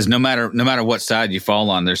 Because no matter what side you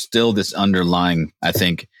fall on, there's still this underlying, I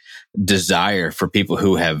think, desire for people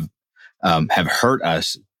who have hurt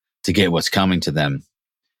us to get what's coming to them.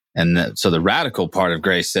 And so the radical part of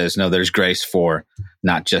grace says, no, there's grace for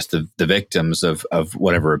not just the victims of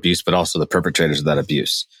whatever abuse, but also the perpetrators of that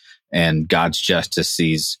abuse. And God's justice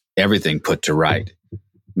sees everything put to right,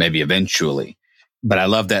 maybe eventually. But I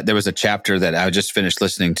love that there was a chapter that I just finished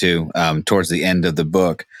listening to towards the end of the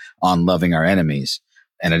book on loving our enemies.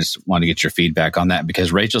 And I just want to get your feedback on that,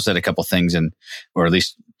 because Rachel said a couple things, or at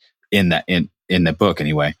least in the book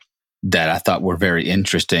anyway, that I thought were very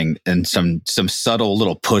interesting, and some subtle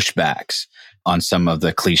little pushbacks on some of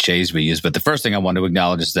the cliches we use. But the first thing I want to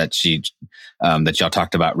acknowledge is that that y'all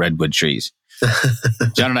talked about redwood trees.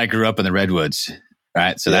 John and I grew up in the redwoods,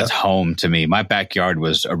 right? So that's home to me. My backyard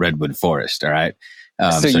was a redwood forest, all right?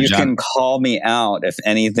 So you John, can call me out if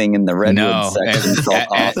anything in the redwood section felt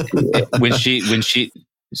off. When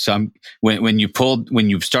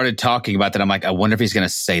you started talking about that, I'm like, I wonder if he's going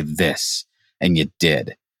to say this, and you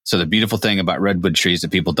did. So the beautiful thing about redwood trees that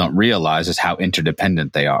people don't realize is how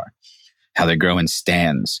interdependent they are, how they grow in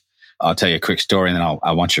stands. I'll tell you a quick story, and then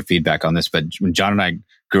I want your feedback on this. But when John and I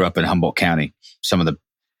grew up in Humboldt County, some of the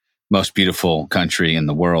most beautiful country in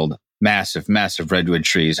the world, massive, massive redwood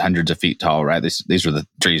trees, hundreds of feet tall, right? These were the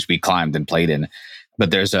trees we climbed and played in. But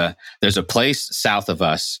there's a place south of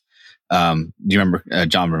us. Do you remember,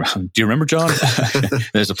 John? Do you remember, John?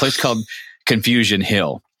 There's a place called Confusion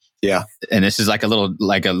Hill. Yeah. And this is like a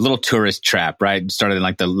little tourist trap, right? It started in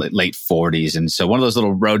like the late 40s. And so one of those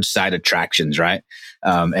little roadside attractions, right?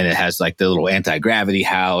 And it has like the little anti-gravity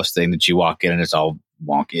house thing that you walk in and it's all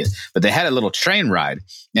wonky. But they had a little train ride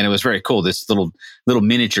and it was very cool. This little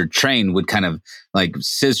miniature train would kind of like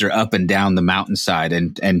scissor up and down the mountainside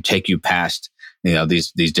and take you past,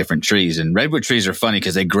 these different trees. And redwood trees are funny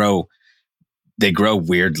because they grow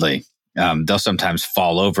weirdly. They'll sometimes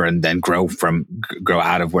fall over and then grow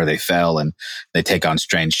out of where they fell, and they take on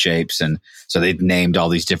strange shapes. And so they've named all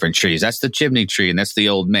these different trees. That's the chimney tree, and that's the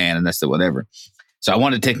old man, and that's the whatever. So I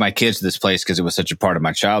wanted to take my kids to this place because it was such a part of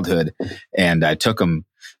my childhood. And I took them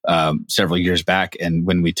several years back. And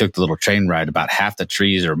when we took the little train ride, about half the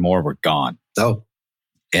trees or more were gone. Oh,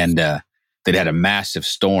 and they'd had a massive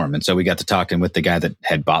storm. And so we got to talking with the guy that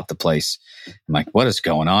had bought the place. I'm like, what is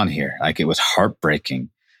going on here? Like, it was heartbreaking.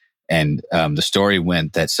 And the story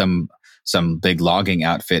went that some big logging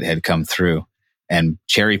outfit had come through and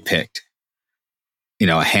cherry picked,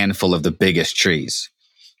 a handful of the biggest trees.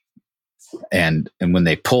 And when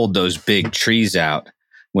they pulled those big trees out,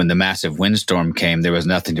 when the massive windstorm came, there was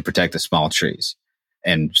nothing to protect the small trees.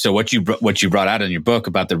 And so what you brought out in your book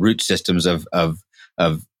about the root systems of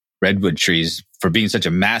redwood trees, for being such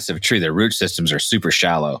a massive tree, their root systems are super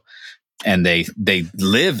shallow. And they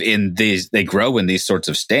live in these, they grow in these sorts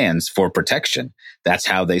of stands for protection. That's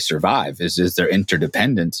how they survive, is their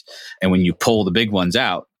interdependence. And when you pull the big ones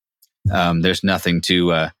out, there's nothing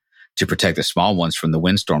to protect the small ones from the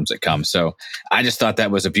windstorms that come. So I just thought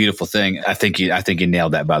that was a beautiful thing. I think you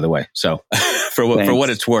nailed that, by the way. So for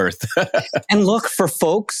what it's worth. And look, for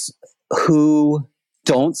folks who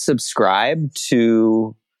don't subscribe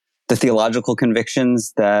to the theological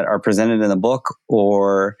convictions that are presented in the book,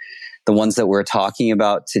 or the ones that we're talking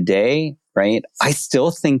about today, right? I still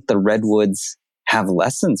think the redwoods have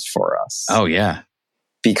lessons for us. Oh, yeah.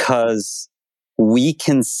 Because we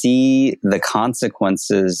can see the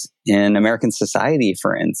consequences in American society,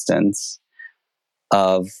 for instance,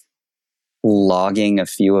 of logging a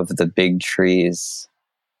few of the big trees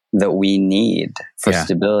that we need for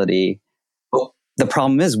stability. Well, the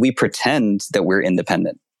problem is we pretend that we're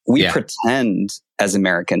independent. We pretend as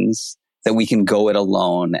Americans that we can go it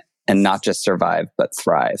alone and not just survive, but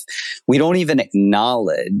thrive. We don't even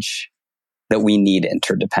acknowledge that we need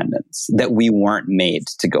interdependence, that we weren't made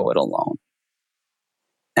to go it alone.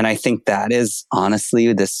 And I think that is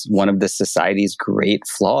honestly one of the society's great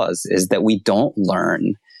flaws, is that we don't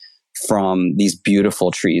learn from these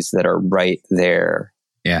beautiful trees that are right there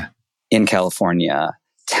in California,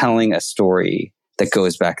 telling a story that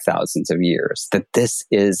goes back thousands of years, that this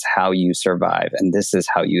is how you survive and this is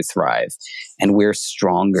how you thrive. And we're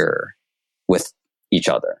stronger with each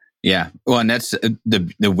other. Yeah. Well, and that's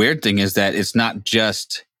the weird thing is that it's not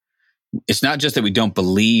just that we don't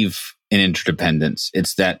believe in interdependence.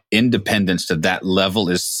 It's that independence to that level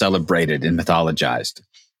is celebrated and mythologized.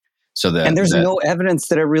 And there's no evidence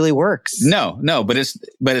that it really works. No, but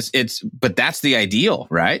that's the ideal,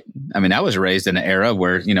 right? I mean, I was raised in an era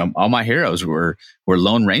where, all my heroes were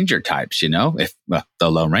Lone Ranger types, the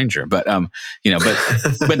Lone Ranger, but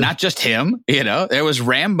but not just him, there was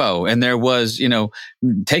Rambo, and there was,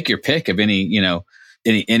 take your pick of any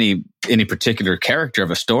particular character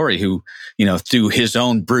of a story who, through his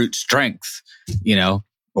own brute strength,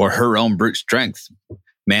 or her own brute strength,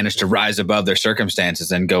 managed to rise above their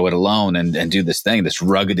circumstances and go it alone and do this thing, this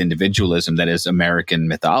rugged individualism that is American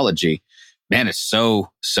mythology. Man, it's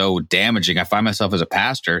so damaging. I find myself as a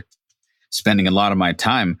pastor spending a lot of my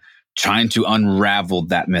time trying to unravel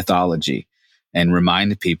that mythology and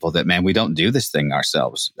remind people that, man, we don't do this thing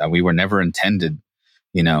ourselves. We were never intended,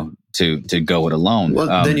 to go it alone.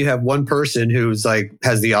 Well, then you have one person who's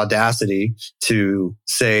has the audacity to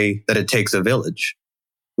say that it takes a village.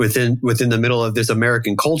 Within the middle of this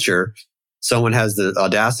American culture, someone has the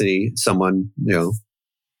audacity,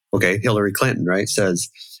 Hillary Clinton, right, says,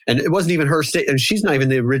 and it wasn't even her statement, and she's not even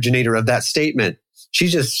the originator of that statement.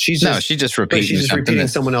 She's just repeating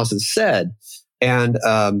someone else's said. And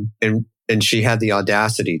she had the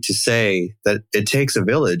audacity to say that it takes a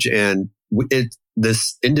village, and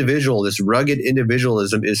this rugged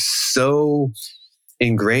individualism is so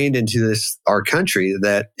ingrained into our country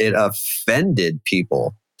that it offended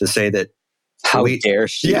people to say that How dare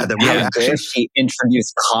she? Yeah, that we How actually- dare she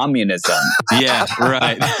introduce communism? Yeah,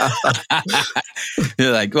 right.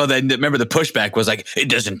 They're like, well, then remember the pushback was like, it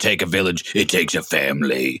doesn't take a village, it takes a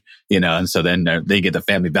family, and so then they get the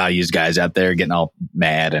family values guys out there getting all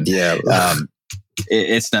mad. And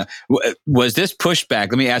it's not, was this pushback?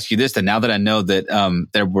 Let me ask you this then, now that I know that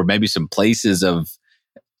there were maybe some places of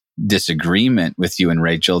disagreement with you and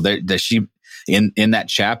Rachel, that she, in that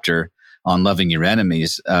chapter on loving your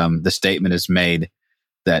enemies, the statement is made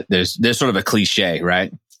that there's sort of a cliche,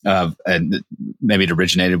 right? And maybe it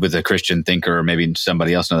originated with a Christian thinker or maybe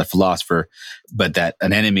somebody else, another philosopher, but that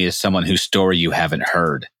an enemy is someone whose story you haven't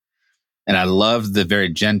heard. And I love the very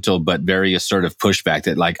gentle but very assertive pushback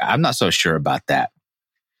that, like, I'm not so sure about that.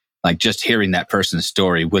 Like, just hearing that person's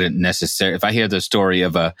story wouldn't necessarily, if I hear the story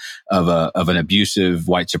of an abusive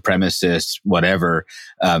white supremacist, whatever,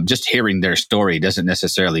 just hearing their story doesn't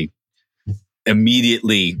necessarily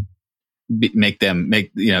immediately translate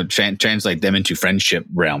them into friendship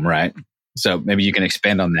realm, right? So maybe you can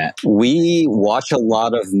expand on that. We watch a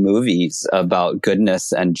lot of movies about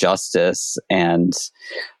goodness and justice and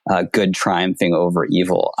good triumphing over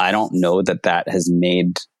evil. I don't know that has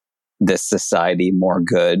made this society more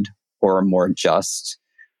good or more just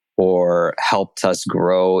or helped us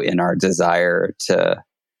grow in our desire to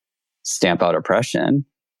stamp out oppression,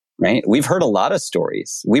 right? We've heard a lot of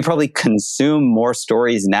stories. We probably consume more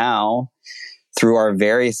stories now through our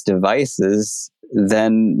various devices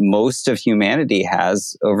than most of humanity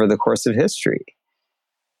has over the course of history.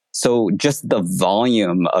 So just the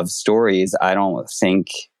volume of stories, I don't think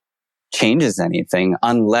changes anything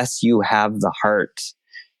unless you have the heart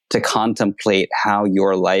to contemplate how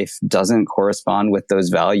your life doesn't correspond with those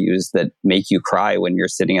values that make you cry when you're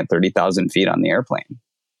sitting at 30,000 feet on the airplane.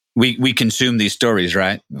 We consume these stories,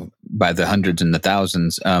 right? By the hundreds and the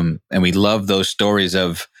thousands. And we love those stories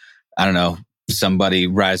of, I don't know, somebody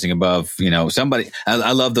rising above, somebody.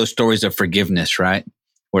 I love those stories of forgiveness, right?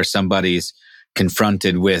 Where somebody's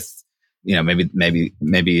confronted with,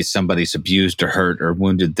 maybe somebody's abused or hurt or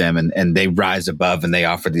wounded them, and they rise above and they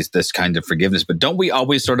offer this kind of forgiveness. But don't we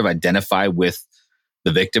always sort of identify with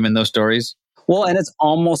the victim in those stories? Well, and it's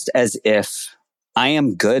almost as if I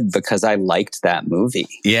am good because I liked that movie.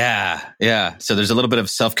 Yeah. So there's a little bit of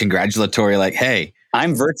self-congratulatory, like, hey,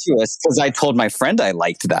 I'm virtuous because I told my friend I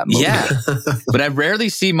liked that movie. Yeah, but I rarely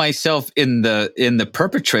see myself in the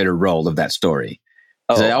perpetrator role of that story.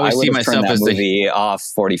 I always see myself as the movie off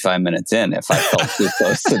 45 minutes in if I felt too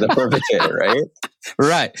close to the perpetrator,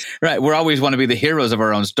 right? Right. We always want to be the heroes of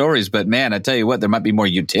our own stories, but man, I tell you what, there might be more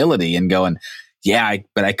utility in going,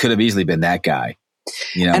 but I could have easily been that guy.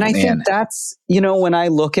 And I think that's, when I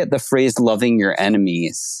look at the phrase loving your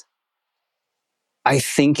enemies, I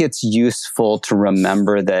think it's useful to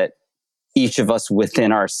remember that each of us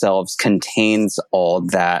within ourselves contains all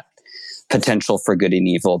that potential for good and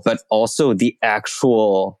evil, but also the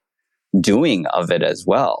actual doing of it as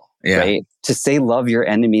well, right? To say love your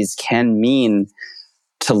enemies can mean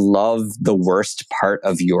to love the worst part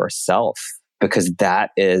of yourself, because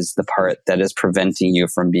that is the part that is preventing you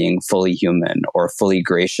from being fully human or fully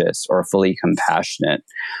gracious or fully compassionate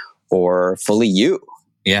or fully you.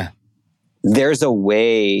 Yeah. There's a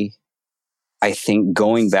way, I think,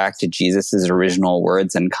 going back to Jesus's original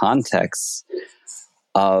words and context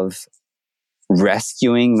of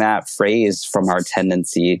rescuing that phrase from our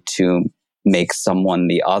tendency to make someone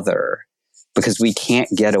the other, because we can't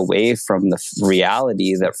get away from the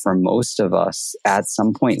reality that for most of us, at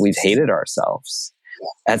some point, we've hated ourselves.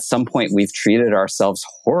 At some point, we've treated ourselves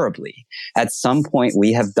horribly. At some point,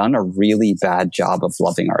 we have done a really bad job of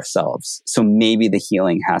loving ourselves. So maybe the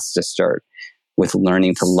healing has to start with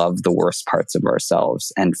learning to love the worst parts of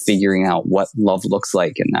ourselves and figuring out what love looks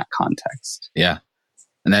like in that context. Yeah.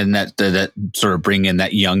 And then that sort of bring in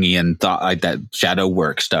that Jungian thought, like that shadow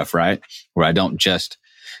work stuff, right? Where I don't just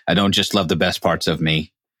love the best parts of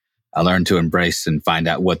me. I learn to embrace and find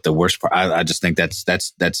out what the worst part. I just think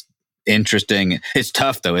that's interesting. It's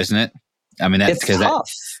tough though, isn't it? I mean, that's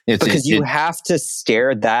tough because you have to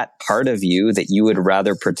stare that part of you that you would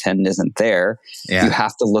rather pretend isn't there. Yeah. You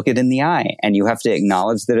have to look it in the eye and you have to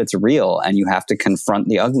acknowledge that it's real and you have to confront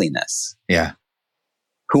the ugliness. Yeah.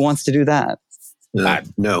 Who wants to do that?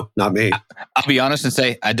 No, not me. I'll be honest and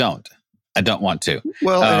say I don't want to.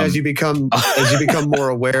 Well, and as you become more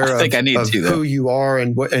aware of who you are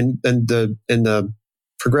and what and the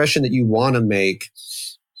progression that you want to make,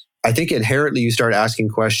 I think inherently you start asking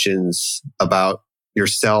questions about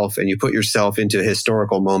yourself and you put yourself into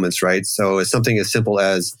historical moments, right? So it's something as simple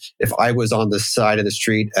as if I was on the side of the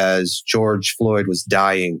street as George Floyd was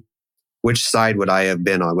dying which side would I have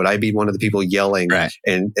been on? Would I be one of the people yelling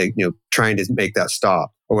and trying to make that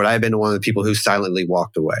stop? Or would I have been one of the people who silently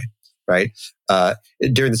walked away, right?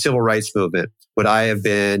 During the civil rights movement, would I have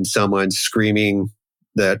been someone screaming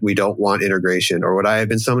that we don't want integration? Or would I have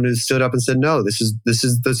been someone who stood up and said, no, this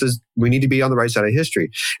is, we need to be on the right side of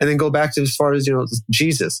history? And then go back to as far as,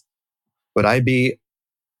 Jesus. Would I be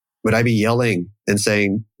yelling and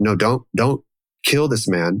saying, no, don't kill this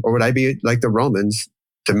man? Or would I be like the Romans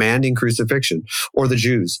demanding crucifixion, or the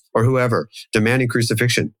Jews or whoever demanding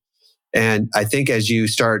crucifixion? And I think as you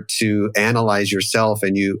start to analyze yourself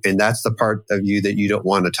and that's the part of you that you don't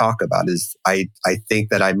want to talk about is I think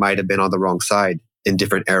that I might have been on the wrong side in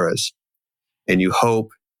different eras, and you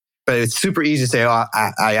hope, but it's super easy to say, oh,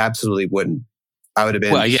 I absolutely wouldn't. I would have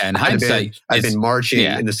been. Well, yeah. In hindsight, I've been marching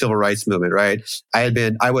in the civil rights movement, right? I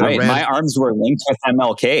would have ran. My arms were linked with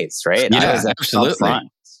MLK's, right? Yeah, I was absolutely.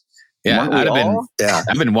 Yeah,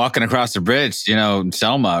 I've been walking across the bridge,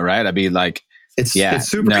 Selma, right? I'd be like, it's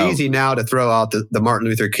super easy now to throw out the Martin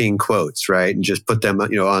Luther King quotes, right? And just put them,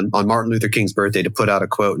 on Martin Luther King's birthday to put out a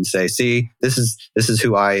quote and say, see, this is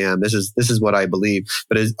who I am. This is what I believe.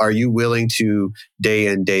 But are you willing to day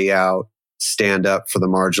in, day out stand up for the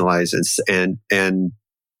marginalized and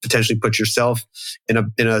potentially put yourself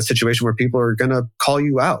in a situation where people are going to call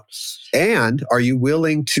you out? And are you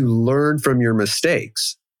willing to learn from your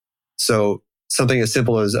mistakes? So something as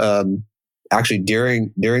simple as actually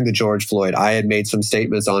during the George Floyd, I had made some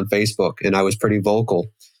statements on Facebook, and I was pretty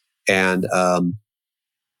vocal, and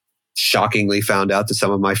shockingly found out that some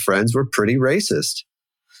of my friends were pretty racist,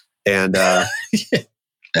 and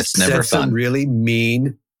that's never said some really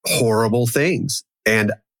mean, horrible things,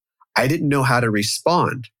 and I didn't know how to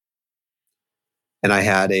respond. And I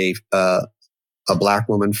had a Black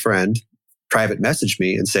woman friend private message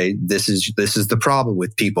me and say, this is the problem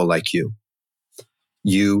with people like you.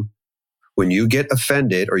 When you get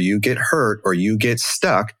offended or you get hurt or you get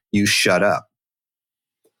stuck, you shut up.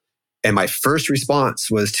 And my first response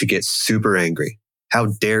was to get super angry. How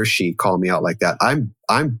dare she call me out like that? I'm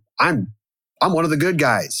one of the good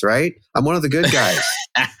guys, right? I'm one of the good guys.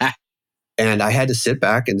 And I had to sit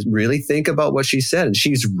back and really think about what she said. And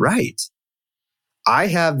she's right. I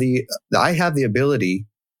have the ability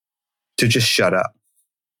to just shut up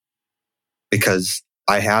because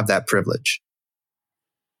I have that privilege.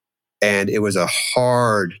 And it was a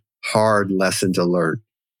hard lesson to learn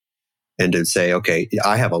and to say, okay,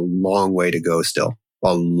 I have a long way to go still,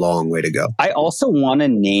 a long way to go. I also want to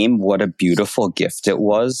name what a beautiful gift it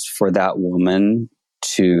was for that woman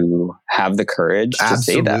to have the courage to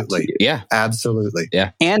say that to you. Yeah, absolutely.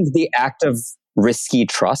 Yeah. And the act of risky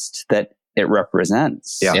trust that it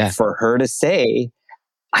represents. Yeah. For her to say,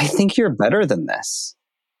 I think you're better than this,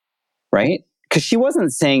 right? Because she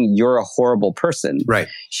wasn't saying you're a horrible person. Right.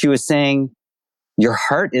 She was saying your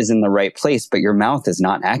heart is in the right place, but your mouth is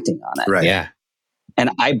not acting on it. Right. Yeah.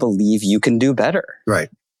 And I believe you can do better. Right.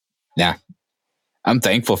 Yeah. I'm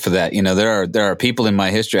thankful for that. There are people in my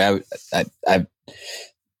history who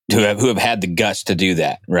have had the guts to do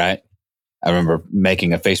that. Right. I remember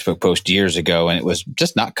making a Facebook post years ago, and it was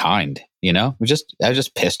just not kind. I was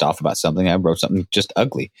just pissed off about something. I wrote something just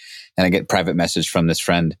ugly, and I get a private message from this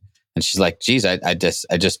friend, and she's like, "Geez, I just,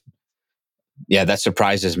 that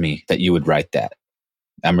surprises me that you would write that.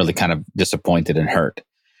 I'm really kind of disappointed and hurt."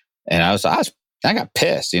 And I got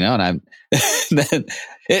pissed, and I'm. Then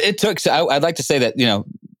it took. So I'd like to say that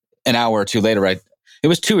an hour or two later, right? It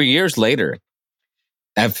was 2 years later.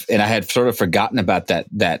 And I had sort of forgotten about that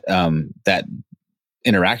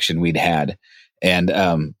interaction we'd had, and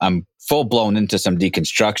I'm full blown into some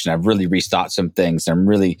deconstruction. I've really rethought some things.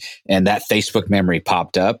 And that Facebook memory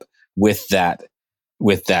popped up with that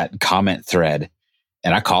comment thread,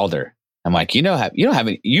 and I called her. I'm like,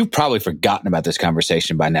 you've probably forgotten about this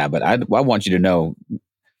conversation by now, but I want you to know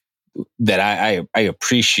that I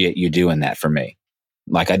appreciate you doing that for me.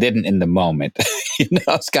 Like I didn't in the moment. I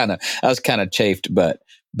was kind of chafed, but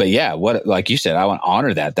yeah, like you said, I want to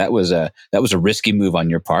honor that. That was a risky move on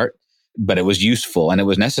your part, but it was useful and it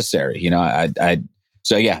was necessary.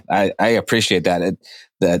 So yeah, I appreciate that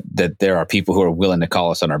there are people who are willing to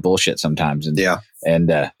call us on our bullshit sometimes. And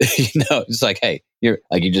it's like, hey, you're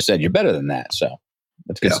like you just said, you're better than that. So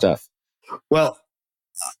that's good stuff. Well,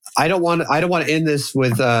 I don't want to end this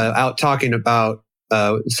without talking about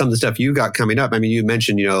some of the stuff you got coming up. I mean, you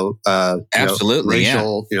mentioned, absolutely,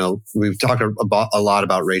 Rachel. Yeah. We've talked a lot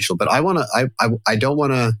about Rachel, but I don't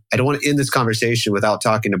want to end this conversation without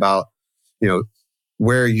talking about,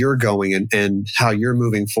 where you're going and how you're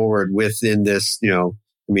moving forward within this. I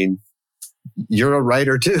mean, you're a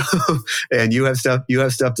writer too, and you have stuff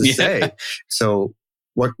to say. So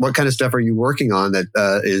what kind of stuff are you working on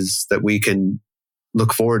that we can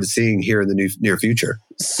look forward to seeing here in the near future?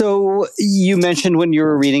 So you mentioned when you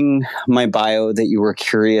were reading my bio that you were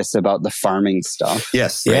curious about the farming stuff.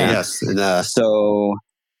 Yes. Yes. And, so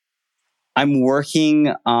I'm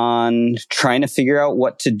working on trying to figure out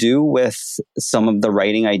what to do with some of the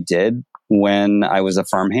writing I did when I was a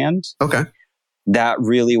farmhand. Okay. That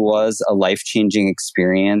really was a life-changing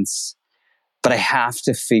experience, but I have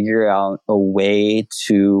to figure out a way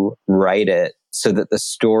to write it so that the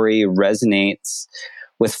story resonates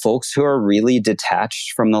with folks who are really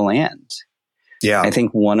detached from the land. Yeah. I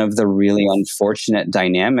think one of the really unfortunate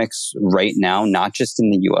dynamics right now, not just in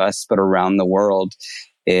the US, but around the world,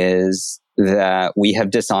 is that we have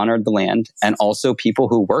dishonored the land and also people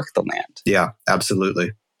who work the land. Yeah,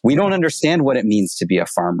 absolutely. We don't understand what it means to be a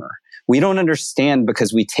farmer. We don't understand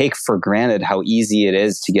because we take for granted how easy it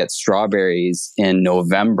is to get strawberries in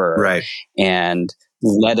November, right, and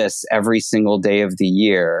lettuce every single day of the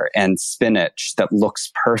year and spinach that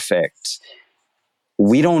looks perfect.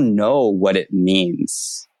 We don't know what it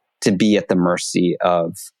means to be at the mercy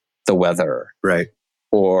of the weather, right,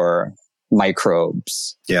 or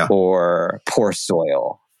microbes, yeah, or poor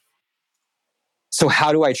soil. So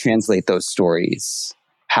how do I translate those stories?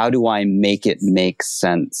 How do I make it make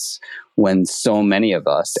sense when so many of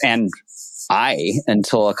us, and I,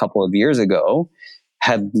 until a couple of years ago,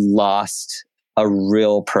 had lost a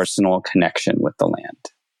real personal connection with the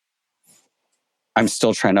land? I'm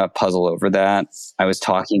still trying to puzzle over that. I was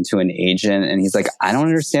talking to an agent and he's like, I don't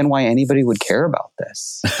understand why anybody would care about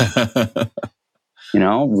this.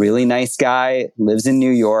 Really nice guy, lives in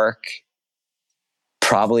New York,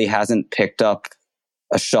 probably hasn't picked up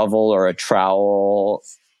a shovel or a trowel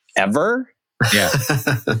ever. Yeah.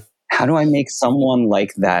 How do I make someone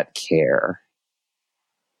like that care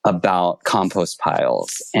about compost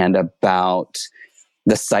piles and about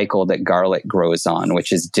the cycle that garlic grows on,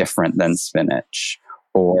 which is different than spinach,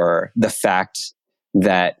 or the fact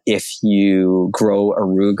that if you grow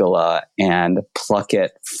arugula and pluck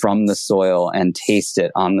it from the soil and taste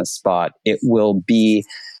it on the spot, it will be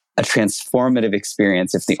a transformative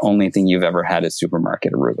experience if the only thing you've ever had is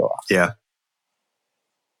supermarket arugula. Yeah.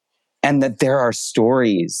 And that there are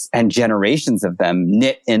stories and generations of them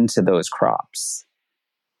knit into those crops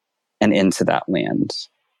and into that land.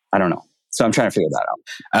 I don't know. So I'm trying to figure that out.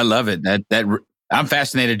 I love it. That I'm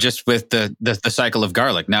fascinated just with the cycle of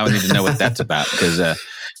garlic. Now I need to know what that's about, because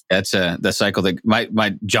that's the cycle that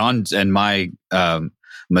my John's and my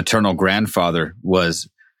maternal grandfather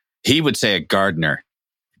he would say a gardener.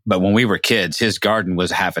 But when we were kids, his garden was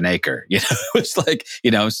half an acre. It was like,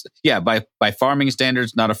 by farming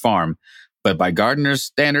standards, not a farm, but by gardener's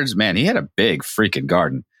standards, man, he had a big freaking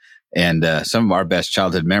garden. And some of our best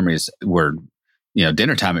childhood memories were,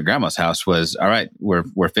 dinner time at grandma's house was, all right,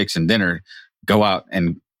 we're fixing dinner. Go out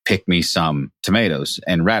and pick me some tomatoes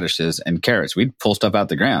and radishes and carrots. We'd pull stuff out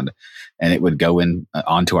the ground and it would go in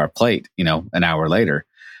onto our plate, an hour later.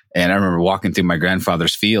 And I remember walking through my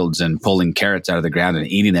grandfather's fields and pulling carrots out of the ground and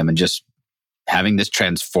eating them and just having this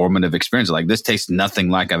transformative experience. Like, this tastes nothing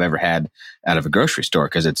like I've ever had out of a grocery store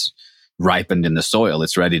because it's ripened in the soil.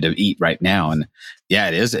 It's ready to eat right now. And yeah,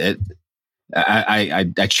 it is.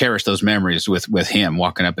 I cherish those memories with him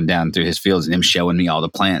walking up and down through his fields and him showing me all the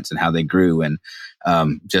plants and how they grew. And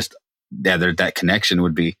that connection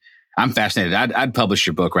would be, I'm fascinated. I'd publish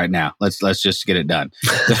your book right now. Let's just get it done.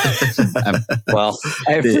 Well,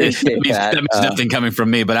 I appreciate that. That means nothing coming from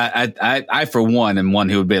me, but I for one am one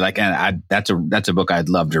who would be like, that's a book I'd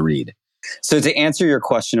love to read. So to answer your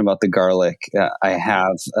question about the garlic, I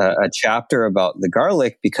have a chapter about the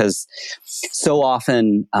garlic because so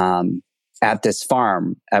often at this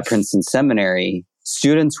farm at Princeton Seminary,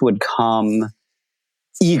 students would come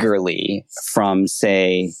eagerly from,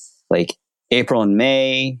 say, like April and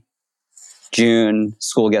May. June,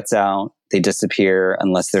 school gets out, they disappear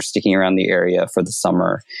unless they're sticking around the area for the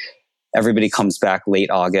summer. Everybody comes back late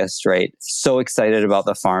August, right? So excited about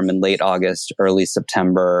the farm in late August, early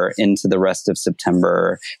September, into the rest of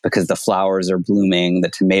September, because the flowers are blooming, the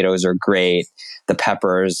tomatoes are great, the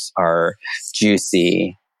peppers are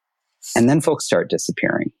juicy. And then folks start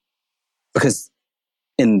disappearing because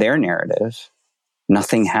in their narrative,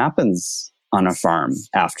 nothing happens on a farm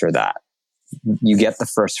after that. You get the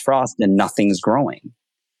first frost and nothing's growing.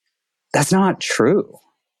 That's not true.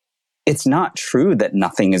 It's not true that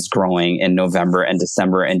nothing is growing in November and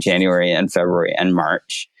December and January and February and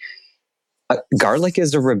March. Garlic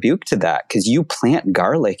is a rebuke to that because you plant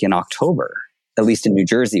garlic in October, at least in New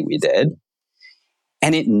Jersey we did.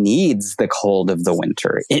 And it needs the cold of the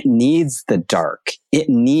winter. It needs the dark. It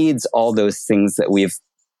needs all those things that we've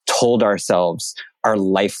told ourselves are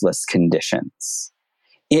lifeless conditions.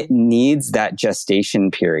 It needs that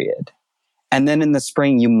gestation period. And then in the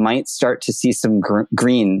spring, you might start to see some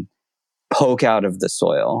green poke out of the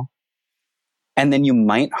soil. And then you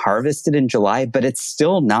might harvest it in July, but it's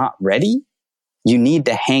still not ready. You need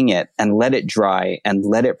to hang it and let it dry and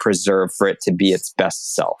let it preserve for it to be its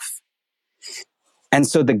best self. And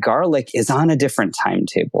so the garlic is on a different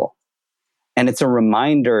timetable. And it's a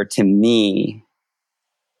reminder to me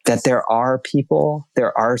that there are people,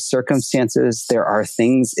 there are circumstances, there are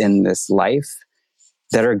things in this life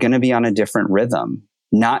that are going to be on a different rhythm.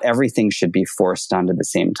 Not everything should be forced onto the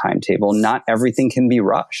same timetable. Not everything can be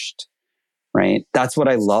rushed, right? That's what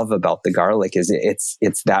I love about the garlic is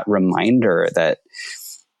it's that reminder that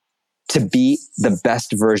to be the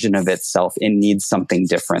best version of itself, it needs something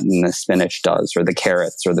different than the spinach does or the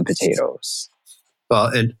carrots or the potatoes. Well,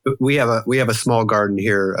 and we have a small garden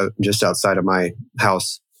here just outside of my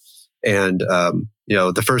house. And,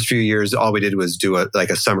 the first few years, all we did was do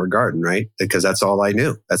a summer garden, right? Because that's all I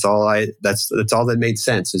knew. That's all that made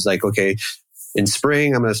sense. Is like, okay, in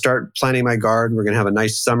spring, I'm going to start planting my garden. We're going to have a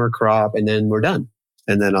nice summer crop and then we're done.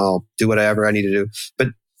 And then I'll do whatever I need to do. But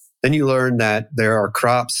then you learn that there are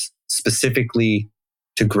crops specifically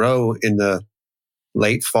to grow in the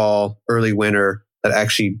late fall, early winter that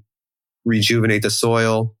actually rejuvenate the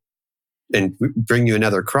soil and bring you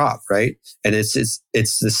another crop, right? And it's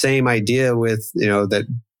the same idea with, that,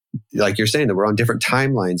 like you're saying, that we're on different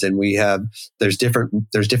timelines and there's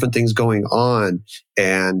different things going on.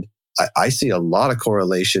 And I see a lot of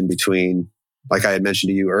correlation between, like I had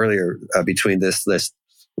mentioned to you earlier, between this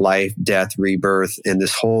life, death, rebirth, and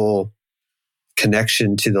this whole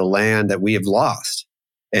connection to the land that we have lost.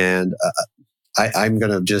 And I'm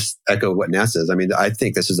going to just echo what Nat says. I mean, I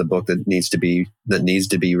think this is a book that needs to be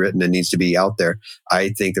written and needs to be out there. I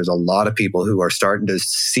think there's a lot of people who are starting to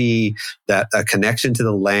see that a connection to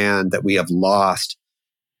the land that we have lost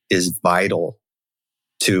is vital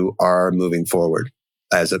to our moving forward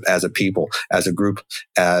as a people, as a group,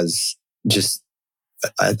 as just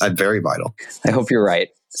very vital. I hope you're right.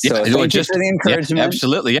 So thank you for the encouragement. Yeah,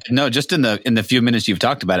 absolutely. Yeah. No, just in the few minutes you've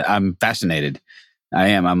talked about it, I'm fascinated. I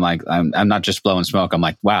am. I'm like, I'm not just blowing smoke. I'm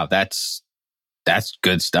like, wow, that's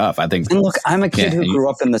good stuff. I think. And look, I'm a kid who grew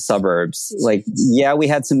up in the suburbs. Like, yeah, we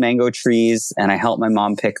had some mango trees and I helped my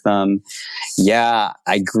mom pick them. Yeah,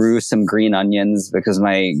 I grew some green onions because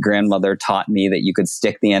my grandmother taught me that you could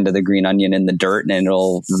stick the end of the green onion in the dirt and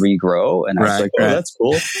it'll regrow. And I was like, oh, that's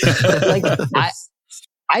cool. But like,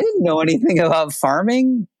 I didn't know anything about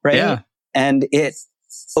farming, right? Yeah. And it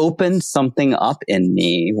opened something up in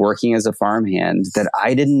me working as a farmhand that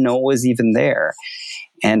I didn't know was even there.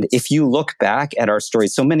 And if you look back at our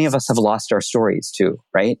stories, so many of us have lost our stories too,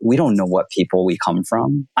 right? We don't know what people we come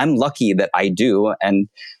from. I'm lucky that I do. And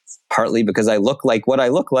partly because I look like what I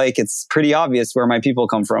look like, it's pretty obvious where my people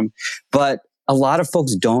come from. But a lot of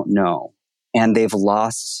folks don't know. And they've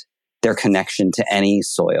lost their connection to any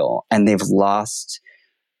soil. And they've lost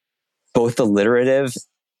both the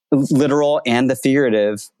literal and the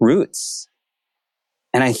figurative roots.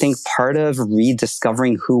 And I think part of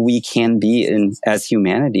rediscovering who we can be as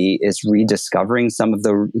humanity is rediscovering some of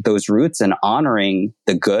those roots and honoring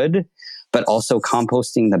the good, but also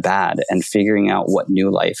composting the bad and figuring out what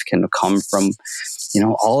new life can come from.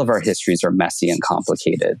 All of our histories are messy and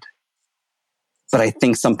complicated, but I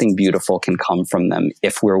think something beautiful can come from them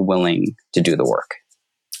if we're willing to do the work.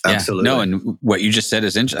 Absolutely. Yeah, no, and what you just said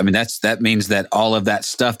is interesting. I mean, that means that all of that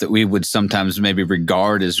stuff that we would sometimes maybe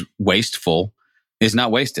regard as wasteful is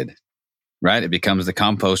not wasted, right? It becomes the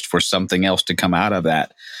compost for something else to come out of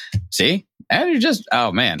that. See? And you're just,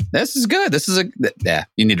 oh man, this is good.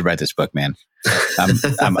 You need to write this book, man.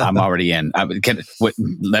 I'm already in.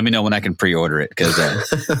 Let me know when I can pre-order it because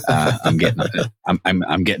I'm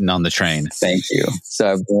getting on the train. Thank you.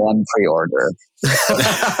 So I've one pre-order.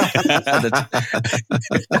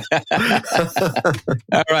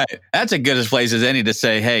 All right, that's a good place as any to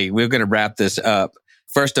say, hey, we're going to wrap this up.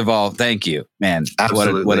 First of all, thank you, man.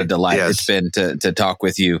 Absolutely. What a delight It's been to talk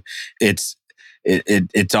with you. It's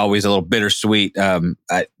always a little bittersweet.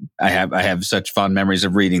 I have such fond memories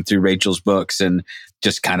of reading through Rachel's books and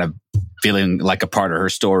just kind of feeling like a part of her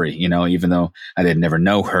story. Even though I didn't never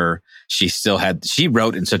know her, she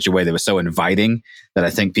wrote in such a way that was so inviting that I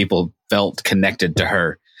think people felt connected to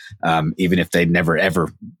her, even if they'd never ever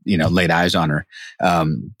laid eyes on her.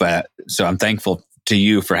 But so I'm thankful to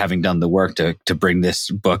you for having done the work to bring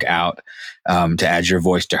this book out, to add your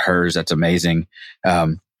voice to hers. That's amazing.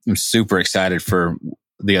 I'm super excited for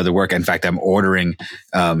the other work. In fact, I'm ordering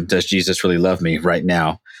Does Jesus Really Love Me right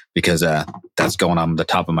now because that's going on the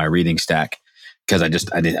top of my reading stack. because I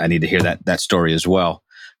need to hear that story as well.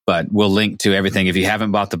 But we'll link to everything. If you haven't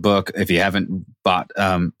bought the book, if you haven't bought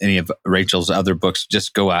any of Rachel's other books,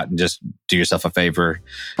 just go out and just do yourself a favor.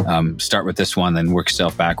 Start with this one, then work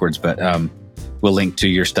yourself backwards. But we'll link to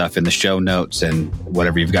your stuff in the show notes, and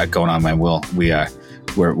whatever you've got going on, man.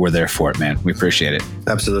 We're there for it, man. We appreciate it.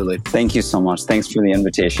 Absolutely. Thank you so much. Thanks for the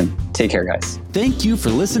invitation. Take care, guys. Thank you for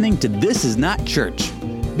listening to This Is Not Church.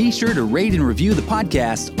 Be sure to rate and review the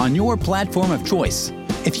podcast on your platform of choice.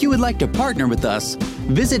 If you would like to partner with us,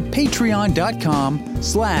 visit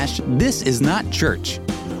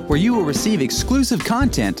patreon.com/thisisnotchurch, where you will receive exclusive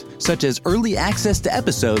content such as early access to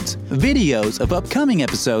episodes, videos of upcoming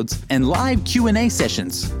episodes, and live Q&A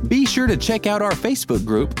sessions. Be sure to check out our Facebook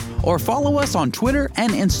group or follow us on Twitter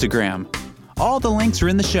and Instagram. All the links are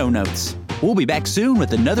in the show notes. We'll be back soon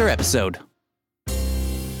with another episode.